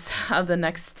 leaders of the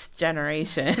next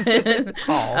generation.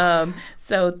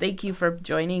 So thank you for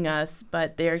joining us,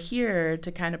 but they're here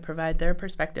to kind of provide their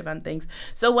perspective on things.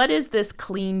 So what is this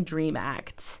Clean Dream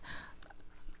Act?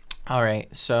 All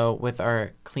right. So with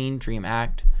our Clean Dream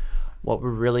Act, what we're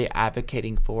really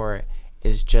advocating for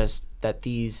is just that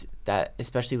that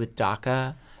especially with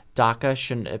DACA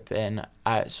shouldn't have been.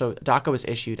 So DACA was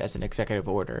issued as an executive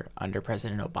order under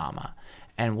President Obama,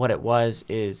 and what it was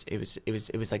is it was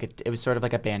sort of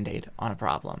like a Band-Aid on a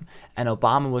problem. And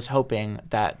Obama was hoping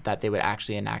that they would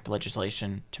actually enact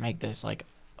legislation to make this like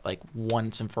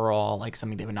once and for all, like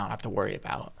something they would not have to worry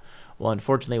about. Well,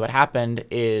 unfortunately, what happened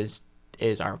is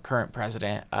our current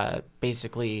president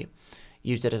basically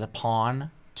used it as a pawn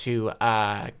to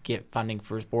get funding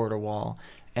for his border wall.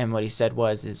 And what he said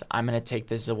is, I'm going to take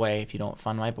this away if you don't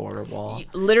fund my border wall.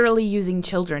 Literally using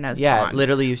children as pawns. Yeah,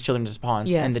 literally use children as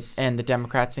pawns. Yes. And the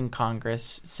Democrats in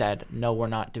Congress said, no, we're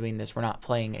not doing this. We're not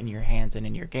playing in your hands and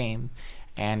in your game.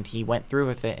 And he went through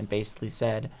with it and basically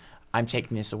said, I'm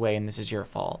taking this away and this is your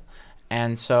fault.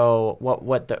 And so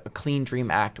what the Clean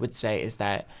Dream Act would say is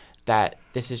that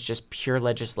this is just pure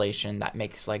legislation that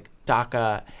makes like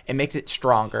DACA, it makes it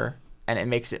stronger and it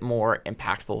makes it more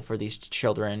impactful for these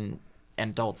children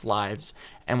and adults' lives.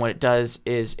 And what it does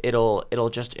is it'll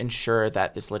just ensure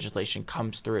that this legislation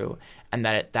comes through and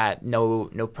that no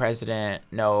president,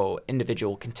 no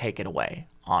individual can take it away,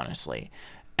 honestly.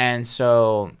 And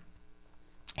so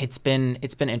it's been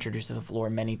introduced to the floor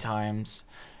many times.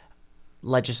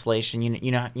 Legislation,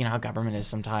 you know how government is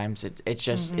sometimes. It's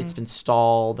just it's been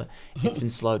stalled, it's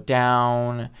been slowed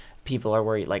down. People are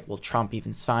worried, like, will Trump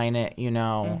even sign it?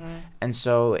 And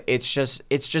so it's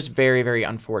just very, very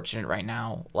unfortunate right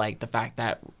now. Like the fact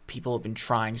that people have been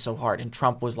trying so hard, and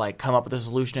Trump was like, come up with a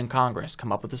solution in Congress,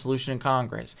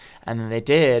 and then they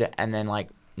did, and then like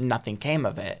nothing came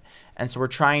of it. And so we're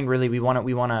trying really, we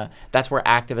want to, that's where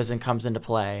activism comes into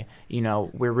play.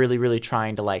 We're really, really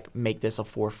trying to like make this a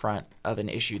forefront of an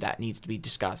issue that needs to be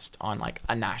discussed on like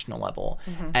a national level.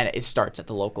 And it starts at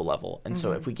the local level. And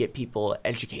so if we get people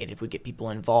educated, if we get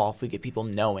people involved, if we get people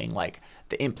knowing like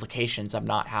the implications of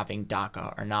not having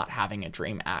DACA or not having a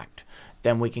Dream Act,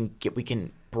 then we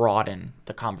can broaden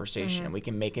the conversation and we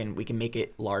can make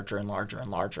it larger and larger and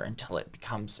larger until it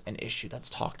becomes an issue that's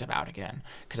talked about again.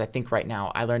 Because I think right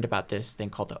now I learned about this thing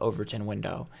called the Overton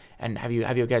window. And have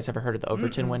you guys ever heard of the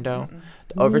Overton window?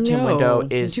 The Overton window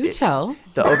is the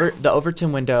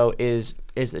Overton window is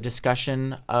the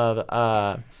discussion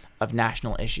of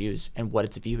national issues and what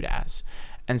it's viewed as.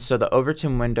 And so the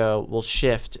Overton window will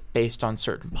shift based on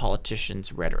certain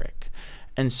politicians' rhetoric.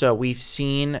 And so we've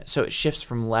seen, so it shifts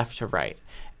from left to right.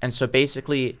 And so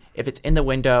basically, if it's in the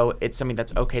window, it's something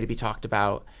that's okay to be talked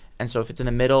about. And so if it's in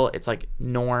the middle, it's like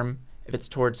norm. If it's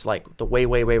towards like the way,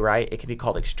 way, way right, it can be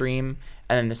called extreme.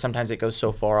 And then sometimes it goes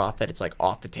so far off that it's like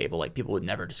off the table, like people would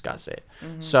never discuss it.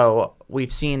 So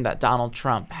we've seen that Donald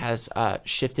Trump has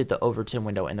shifted the Overton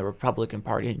window, and the Republican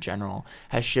Party in general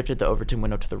has shifted the Overton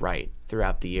window to the right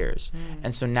throughout the years.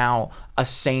 And so now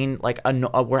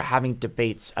we're having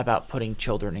debates about putting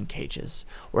children in cages.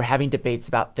 We're having debates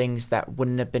about things that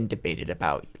wouldn't have been debated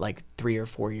about like 4 or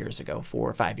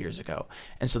 5 years ago.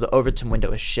 And so the Overton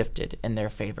window has shifted in their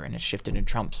favor, and it's shifted in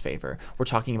Trump's favor. We're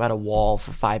talking about a wall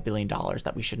for $5 billion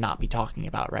that we should not be talking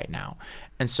about right now.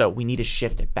 And so we need to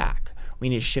shift it back. We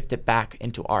need to shift it back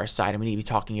into our side, and we need to be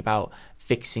talking about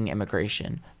fixing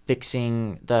immigration,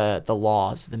 fixing the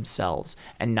laws themselves,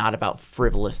 and not about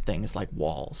frivolous things like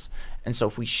walls. And so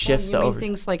if we shift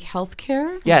things like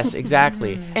healthcare? Yes,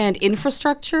 exactly. And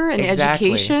infrastructure and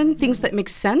education, things that make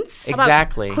sense?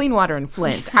 Exactly. Clean water in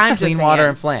Flint. I'm just Clean water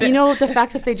in Flint. The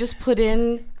fact that they just put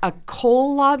in a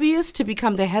coal lobbyist to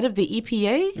become the head of the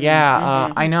EPA?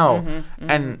 Yeah, I know.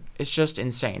 And it's just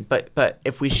insane. But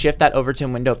if we shift that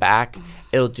Overton window back,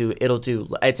 it'll do.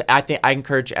 I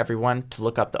encourage everyone to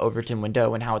look up the Overton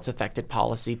window and how it's affected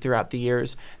policy throughout the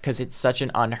years, because it's such an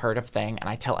unheard of thing. And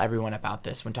I tell everyone about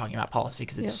this when talking about policy,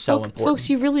 because it's so important. Folks,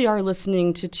 you really are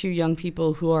listening to two young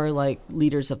people who are like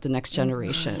leaders of the next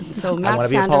generation. So I want to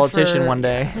be a politician one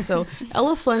day. So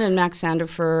Ella Flynn and Max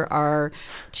Sandifer are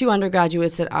two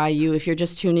undergraduates at IU, if you're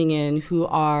just tuning in, who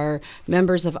are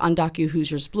members of Undocu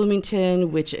Hoosiers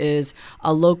Bloomington, which is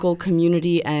a local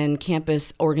community and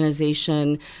campus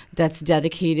organization that's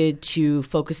dedicated to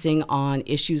focusing on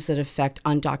issues that affect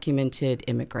undocumented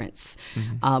immigrants,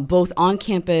 both on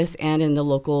campus and in the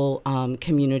local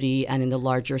community and in the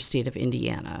larger state of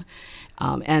Indiana.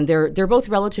 And they're both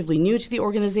relatively new to the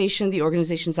organization. The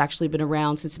organization's actually been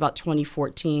around since about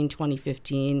 2014,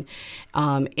 2015.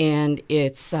 And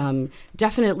it's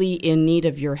definitely in need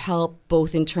of your help,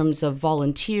 both in terms of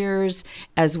volunteers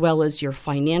as well as your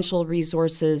financial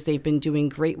resources. They've been doing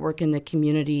great work in the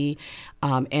community.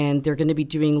 And they're going to be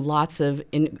doing lots of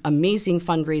amazing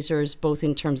fundraisers, both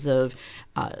in terms of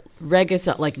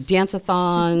like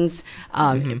dance-a-thons,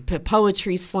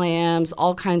 poetry slams,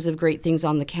 all kinds of great things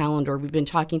on the calendar. We've been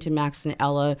talking to Max and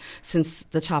Ella since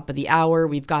the top of the hour.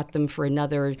 We've got them for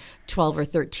another 12 or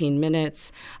 13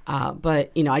 minutes.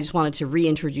 But, I just wanted to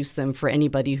reintroduce them for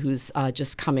anybody who's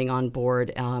just coming on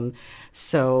board.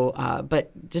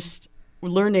 But just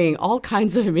learning all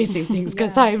kinds of amazing things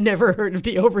because I've never heard of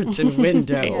the Overton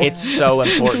window. It's so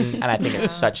important, and I think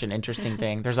it's such an interesting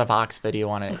thing. There's a Vox video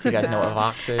on it if you guys know what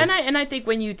Vox is. And I think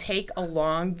when you take a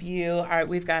long view,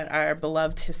 we've got our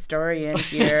beloved historian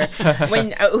here,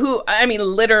 who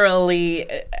literally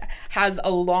has a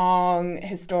long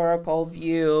historical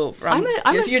view from.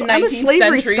 I'm a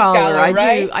slavery scholar.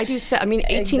 Right? I do.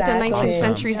 18th and 19th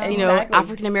centuries.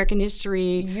 African American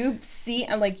history. You see,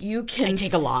 and you can. I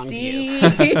take a long view.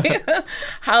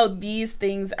 How these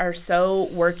things are so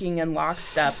working in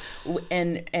lockstep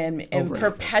and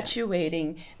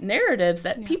perpetuating narratives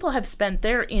that people have spent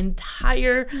their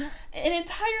entire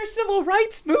civil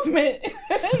rights movement in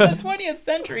the 20th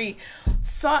century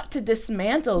sought to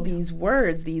dismantle these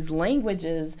words, these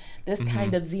languages, this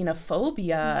kind of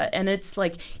xenophobia. And it's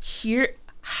here,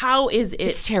 how is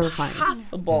it terrifying.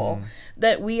 Possible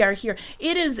that we are here?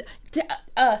 It is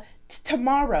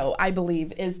tomorrow, I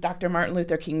believe, is Dr. Martin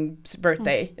Luther King's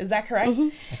birthday. Is that correct?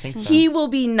 I think so. He will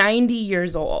be 90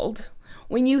 years old.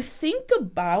 When you think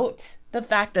about the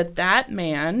fact that that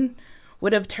man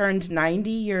would have turned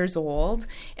 90 years old,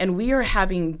 and we are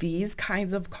having these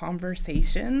kinds of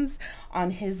conversations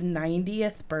on his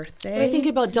 90th birthday. I think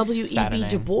about W.E.B.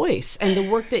 Du Bois and the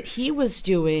work that he was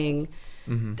doing.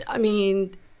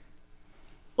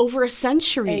 Over a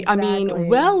century. Exactly.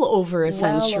 Well over a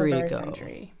century ago.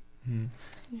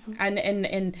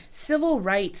 And civil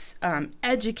rights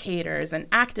educators and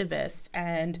activists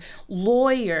and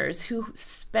lawyers who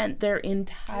spent their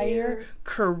entire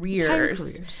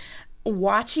careers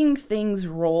watching things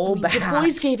roll back. Du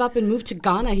Bois gave up and moved to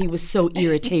Ghana. He was so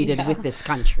irritated with this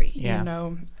country.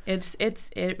 Yeah.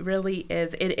 It really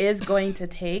is. It is going to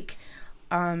take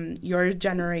your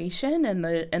generation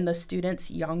and the students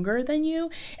younger than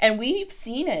you, and we've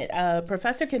seen it.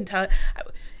 Professor can tell.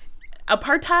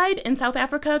 Apartheid in South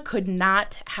Africa could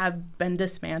not have been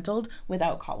dismantled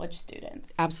without college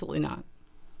students. Absolutely not.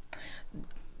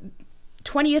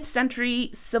 20th century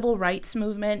civil rights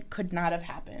movement could not have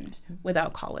happened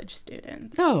without college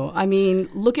students. No,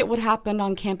 look at what happened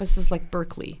on campuses like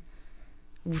Berkeley.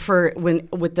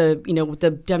 With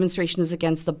the demonstrations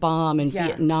against the bomb in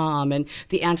Vietnam and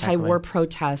the anti-war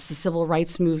protests, the civil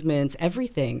rights movements,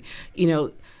 everything,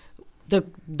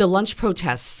 the lunch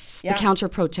protests, the counter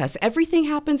protests, everything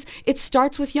happens. It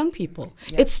starts with young people.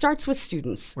 It starts with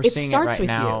students. We're seeing it right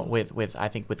now with I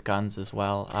think with guns as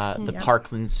well. The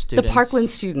Parkland students. The Parkland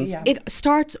students. Yeah. It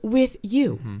starts with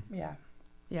you.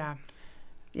 Yeah.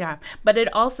 But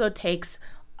it also takes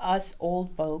us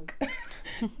old folk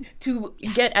to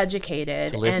get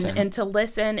educated and to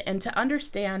listen and to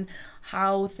understand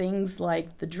how things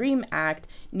like the DREAM Act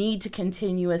need to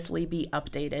continuously be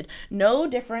updated. No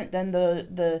different than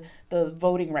the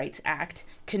Voting Rights Act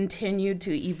continued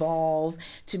to evolve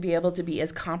to be able to be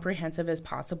as comprehensive as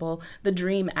possible. The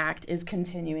DREAM Act is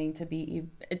continuing to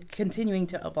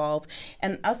evolve,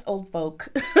 and us old folk.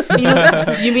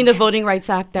 You mean the Voting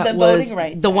Rights Act that was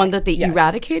the one that they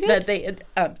eradicated? That they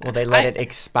they let it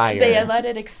expire. They let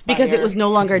it expire because it was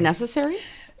no longer necessary.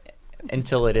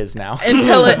 Until it is now.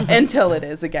 until it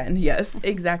is again. Yes,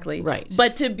 exactly. Right.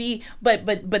 But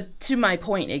to my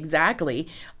point exactly,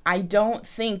 I don't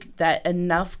think that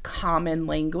enough common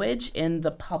language in the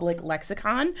public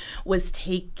lexicon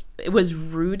was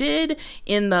rooted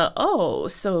in the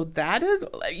so that is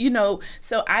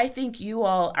so I think you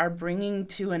all are bringing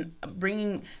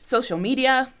social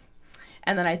media.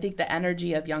 And then I think the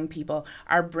energy of young people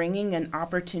are bringing an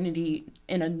opportunity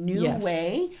in a new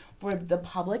way for the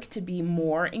public to be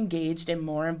more engaged and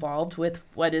more involved with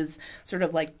what is sort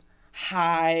of like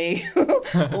high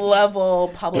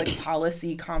level public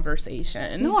policy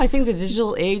conversation. No, I think the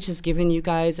digital age has given you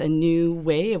guys a new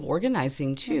way of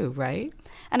organizing too, right?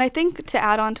 And I think to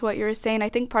add on to what you were saying, I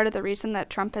think part of the reason that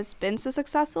Trump has been so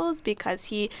successful is because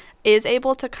he is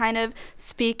able to kind of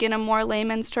speak in a more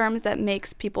layman's terms that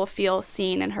makes people feel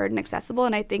seen and heard and accessible.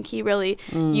 And I think he really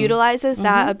utilizes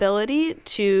that ability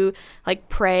to like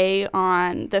prey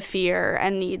on the fear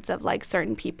and needs of like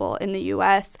certain people in the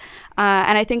U.S.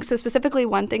 And I think so specifically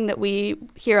one thing that we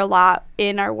hear a lot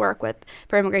in our work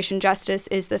for immigration justice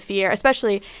is the fear,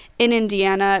 especially in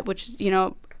Indiana, which is,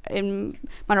 in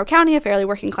Monroe County, a fairly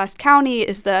working class county,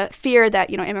 is the fear that,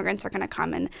 immigrants are going to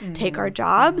come and take our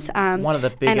jobs. One of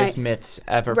the biggest myths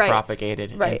ever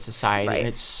propagated in society, and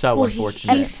it's so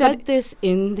unfortunate. He said this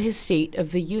in his State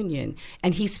of the Union,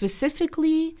 and he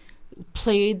specifically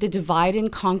played the divide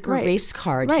and conquer race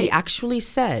card. He actually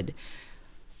said,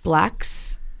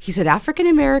 blacks, he said African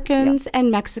Americans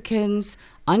and Mexicans,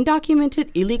 undocumented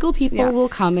illegal people will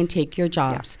come and take your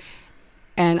jobs.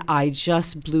 And I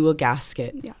just blew a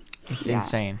gasket. It's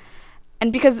insane.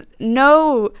 And because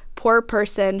no poor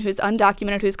person who's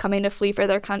undocumented, who's coming to flee for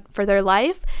their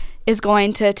life, is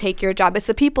going to take your job. It's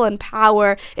the people in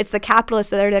power. It's the capitalists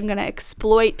that are then going to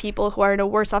exploit people who are in a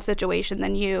worse off situation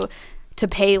than you to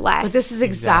pay less. But this is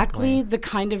exactly the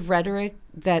kind of rhetoric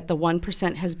that the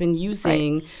 1% has been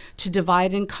using to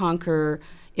divide and conquer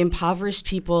impoverished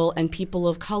people and people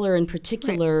of color in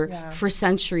particular for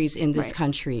centuries in this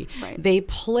country. They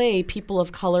play people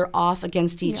of color off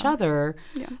against each other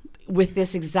with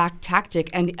this exact tactic.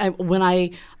 And when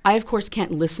I of course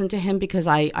can't listen to him because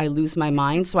I lose my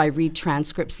mind, so I read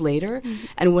transcripts later.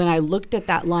 And when I looked at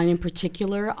that line in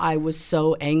particular, I was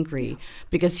so angry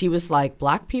because he was like,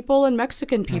 black people and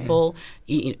Mexican people,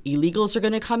 illegals are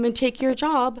going to come and take your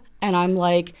job. And I'm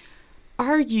like,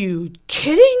 are you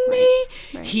kidding me?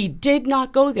 He did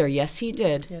not go there. Yes, he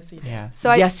did. Yes, he did. Yeah.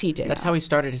 Yes, he did. That's how he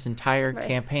started his entire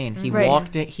campaign. He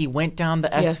walked it. He went down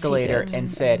the escalator and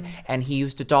said, and he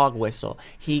used a dog whistle.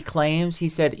 He claims he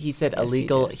said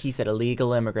illegal. He said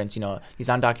illegal immigrants. These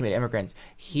undocumented immigrants.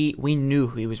 We knew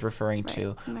who he was referring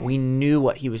to. We knew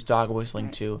what he was dog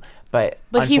whistling to. But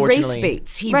he race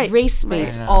baits. He race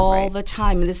baits all the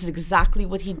time, and this is exactly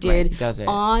what he did He does it.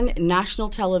 on national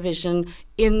television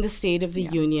in the State of the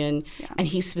Union. And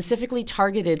he specifically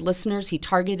targeted listeners. He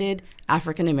targeted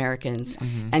African Americans,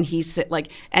 and he said,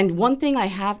 and one thing I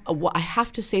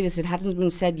have to say this. It hasn't been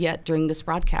said yet during this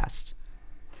broadcast.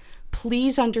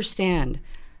 Please understand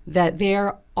that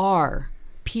there are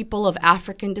people of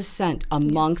African descent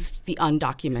amongst the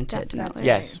undocumented. Definitely.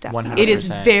 Yes, Definitely. 100%. It is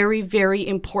very, very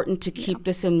important to keep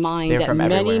this in mind. They're that from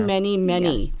many, everywhere.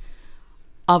 many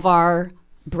of our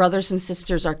brothers and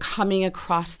sisters are coming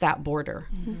across that border.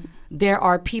 There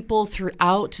are people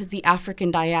throughout the African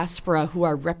diaspora who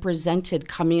are represented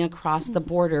coming across the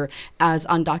border as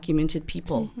undocumented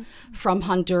people from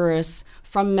Honduras,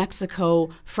 from Mexico,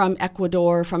 from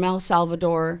Ecuador, from El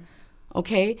Salvador.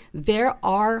 Okay? There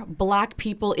are black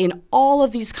people in all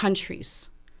of these countries.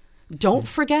 Don't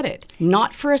forget it.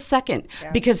 Not for a second.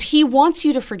 Because he wants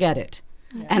you to forget it.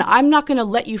 And I'm not going to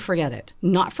let you forget it.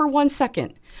 Not for 1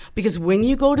 second. Because when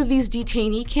you go to these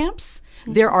detainee camps,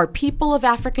 there are people of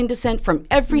African descent from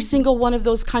every single one of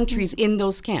those countries in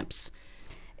those camps.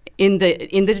 In the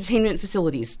detainment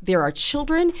facilities, there are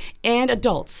children and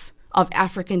adults of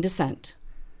African descent.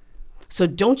 So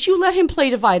don't you let him play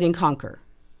divide and conquer.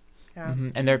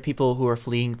 And there are people who are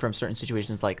fleeing from certain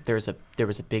situations. Like there was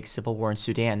a big civil war in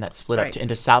Sudan that split up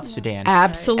into South Sudan.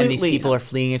 Absolutely. And these people are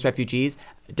fleeing as refugees.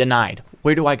 Denied.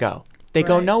 Where do I go? They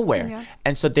go nowhere. Yeah.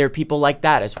 And so there are people like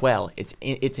that as well. It's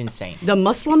insane. The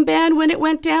Muslim ban, when it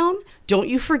went down, don't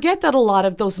you forget that a lot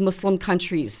of those Muslim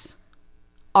countries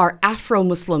are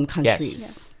Afro-Muslim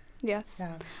countries. Yes.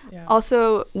 Yeah.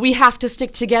 Also, We have to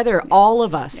stick together, all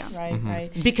of us, Right.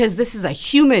 because this is a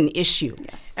human issue.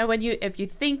 And if you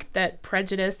think that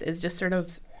prejudice is just sort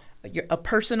of a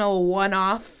personal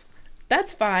one-off,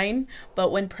 that's fine.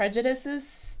 But when prejudices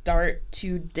start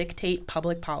to dictate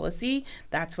public policy,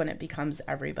 that's when it becomes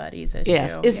everybody's issue.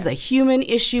 Yes, this is a human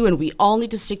issue, and we all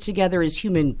need to stick together as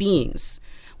human beings.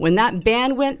 When that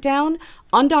ban went down,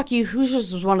 Undocumented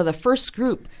Hoosiers was one of the first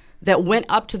group that went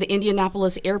up to the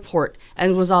Indianapolis airport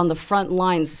and was on the front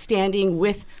lines standing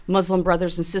with Muslim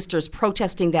brothers and sisters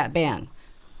protesting that ban.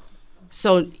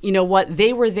 So you know what?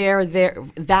 They were there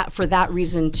for that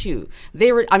reason too.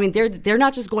 They're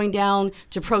not just going down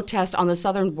to protest on the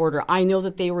southern border. I know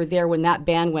that they were there when that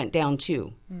ban went down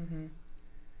too.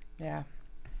 Yeah.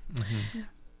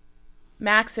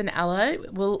 Max and Ella,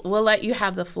 we'll let you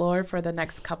have the floor for the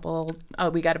next couple. Oh,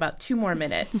 we got about 2 more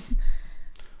minutes.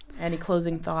 Any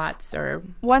closing thoughts or?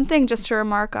 One thing just to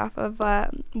remark off of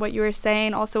what you were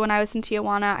saying, also when I was in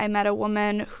Tijuana, I met a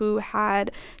woman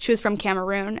she was from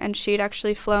Cameroon, and she'd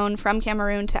actually flown from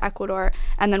Cameroon to Ecuador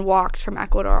and then walked from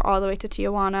Ecuador all the way to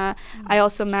Tijuana. I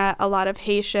also met a lot of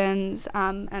Haitians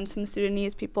and some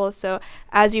Sudanese people. So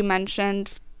as you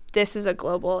mentioned, this is a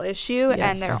global issue,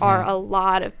 and there are a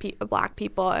lot of Black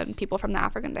people and people from the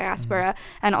African diaspora.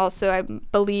 And also, I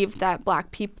believe that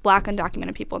Black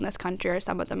undocumented people in this country are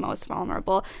some of the most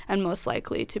vulnerable and most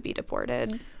likely to be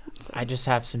deported. So. I just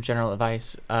have some general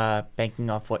advice, banking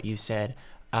off what you said.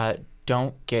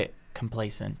 Don't get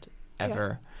complacent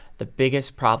ever. Yes. The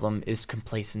biggest problem is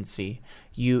complacency.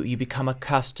 You become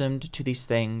accustomed to these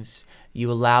things.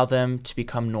 You allow them to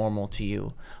become normal to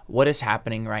you. What is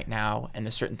happening right now and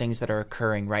the certain things that are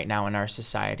occurring right now in our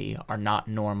society are not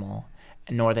normal,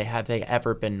 nor have they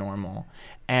ever been normal.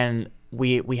 And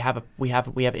we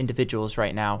have individuals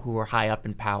right now who are high up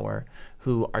in power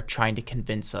who are trying to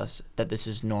convince us that this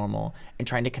is normal and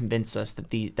trying to convince us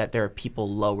that there are people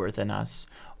lower than us.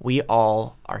 We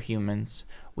all are humans.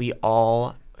 We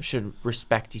all should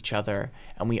respect each other,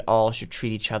 and we all should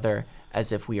treat each other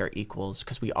as if we are equals,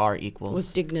 because we are equals.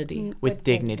 With dignity. With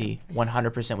dignity,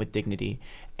 100% with dignity.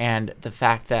 And the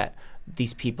fact that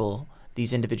these people,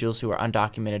 these individuals who are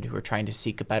undocumented, who are trying to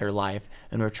seek a better life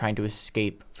and who are trying to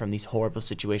escape from these horrible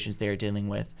situations they are dealing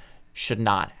with, should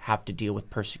not have to deal with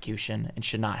persecution and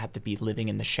should not have to be living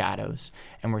in the shadows.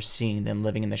 And we're seeing them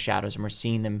living in the shadows, and we're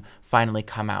seeing them finally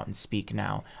come out and speak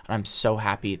now. And I'm so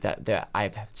happy that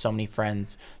I've had so many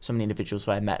friends, so many individuals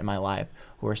who I've met in my life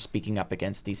who are speaking up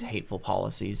against these hateful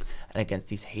policies and against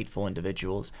these hateful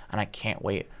individuals. And I can't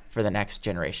wait for the next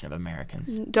generation of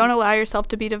Americans. Don't allow yourself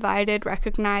to be divided.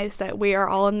 Recognize that we are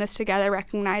all in this together.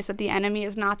 Recognize that the enemy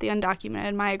is not the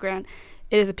undocumented migrant.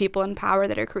 It is the people in power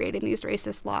that are creating these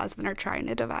racist laws that are trying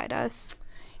to divide us.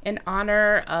 In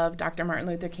honor of Dr. Martin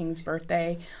Luther King's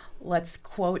birthday, let's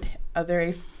quote a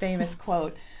very famous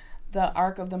quote. The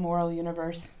arc of the moral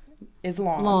universe is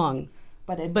long.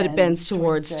 But it bends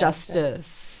towards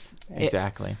justice.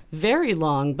 Exactly. Very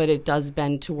long, but it does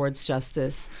bend towards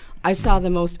justice. I saw the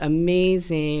most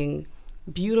amazing,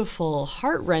 beautiful,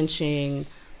 heart-wrenching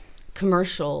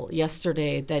commercial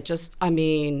yesterday that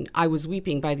I was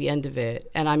weeping by the end of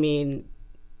it. And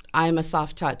I'm a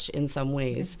soft touch in some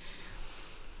ways.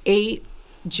 8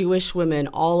 Jewish women,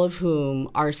 all of whom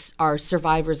are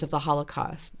survivors of the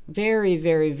Holocaust. Very,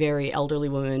 very, very elderly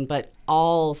women, but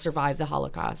all survived the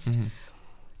Holocaust. Mm-hmm.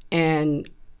 And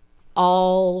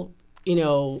all,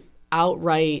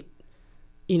 outright,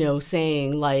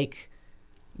 saying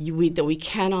that we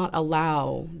cannot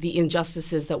allow the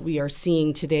injustices that we are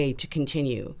seeing today to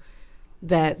continue,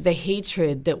 that the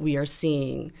hatred that we are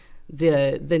seeing,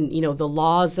 the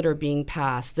laws that are being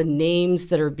passed, the names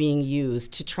that are being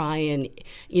used to try and,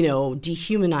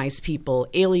 dehumanize people,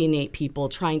 alienate people,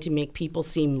 trying to make people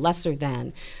seem lesser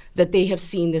than, that they have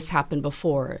seen this happen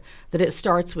before, that it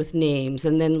starts with names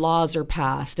and then laws are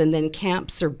passed and then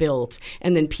camps are built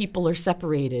and then people are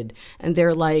separated. And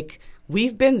they're like,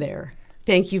 we've been there.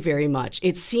 Thank you very much.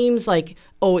 It seems like,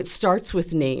 it starts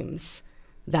with names.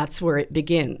 That's where it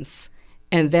begins.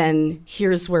 And then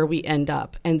here's where we end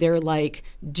up. And they're like,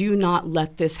 do not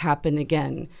let this happen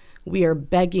again. We are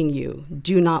begging you,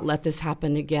 do not let this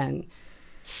happen again.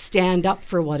 Stand up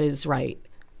for what is right.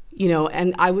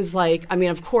 And I was like,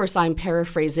 of course I'm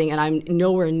paraphrasing and I'm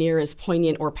nowhere near as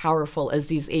poignant or powerful as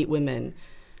these 8 women.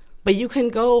 But you can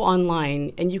go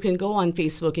online and you can go on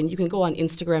Facebook and you can go on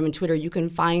Instagram and Twitter. You can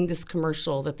find this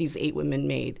commercial that these 8 women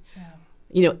made.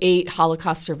 Yeah. 8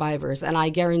 Holocaust survivors. And I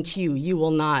guarantee you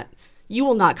will not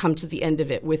come to the end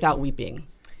of it without weeping.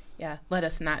 Yeah, let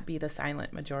us not be the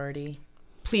silent majority.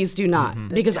 Please do not,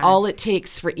 mm-hmm. Because all it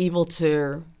takes for evil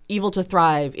to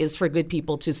thrive is for good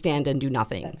people to stand and do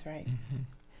nothing. That's right. Mm-hmm.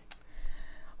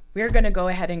 We're going to go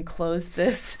ahead and close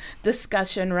this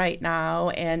discussion right now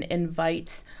and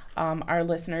invite our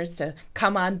listeners to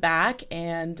come on back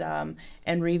and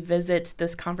revisit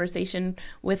this conversation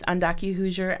with Undocu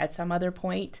Hoosier at some other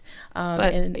point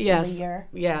in the year.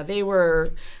 Yeah,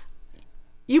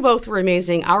 you both were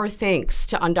amazing. Our thanks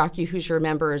to Undocu Hoosier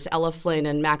members Ella Flynn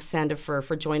and Max Sandifer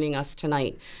for joining us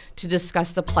tonight to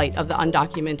discuss the plight of the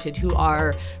undocumented who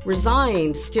are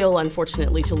resigned still,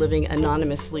 unfortunately, to living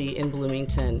anonymously in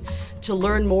Bloomington. To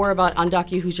learn more about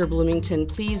Undocu Hoosier Bloomington,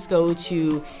 please go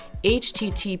to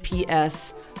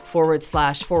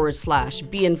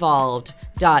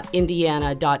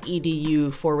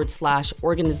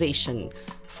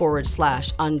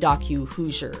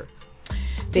Hoosier.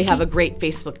 they have a great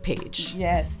Facebook page.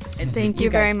 Yes. And Thank you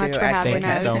very guys much do, for actually. having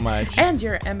Thank you us. so much. And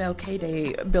your MLK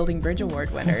Day Building Bridge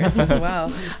Award winners as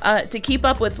well. To keep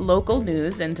up with local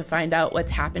news and to find out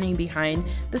what's happening behind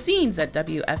the scenes at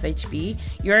WFHB,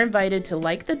 you're invited to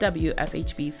like the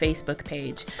WFHB Facebook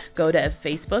page. Go to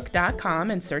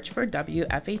facebook.com and search for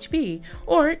WFHB,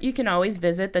 or you can always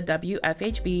visit the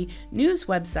WFHB news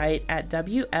website at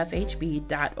wfhb.org/news.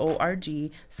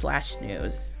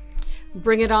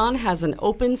 Bring It On has an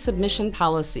open submission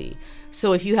policy.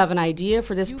 So if you have an idea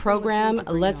for this program,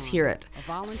 let's hear it.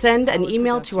 Send an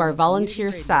email to our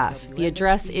volunteer staff. The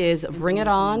address is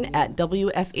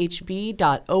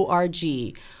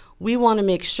bringiton@wfhb.org. We want to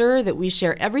make sure that we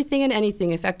share everything and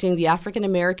anything affecting the African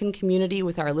American community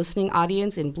with our listening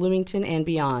audience in Bloomington and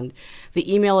beyond.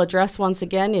 The email address, once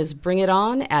again, is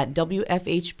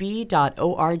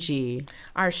bringiton@wfhb.org.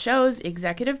 Our show's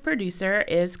executive producer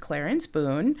is Clarence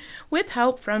Boone, with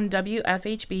help from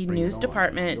WFHB News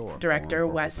Department Director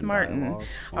Wes Martin.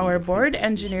 Our board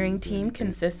engineering team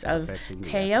consists of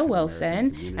Taya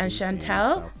Wilson and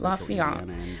Chantel Lafayette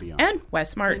and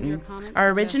Wes Martin. Our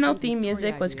original theme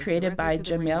music was created by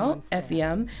Jamil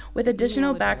Efiem, with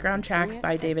additional background tracks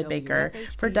by David Baker.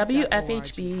 For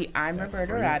WFHB, I'm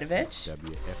Roberta Radovich.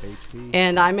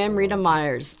 And I'm Amrita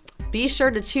Myers. Be sure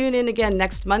to tune in again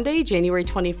next Monday, January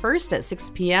 21st at 6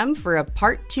 p.m. for a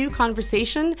Part 2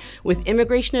 conversation with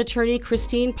immigration attorney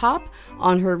Christine Pop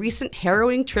on her recent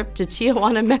harrowing trip to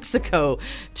Tijuana, Mexico,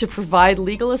 to provide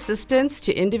legal assistance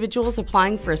to individuals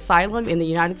applying for asylum in the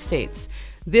United States.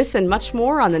 This and much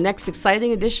more on the next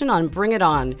exciting edition on Bring It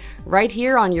On, right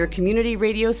here on your community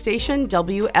radio station,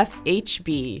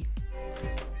 WFHB.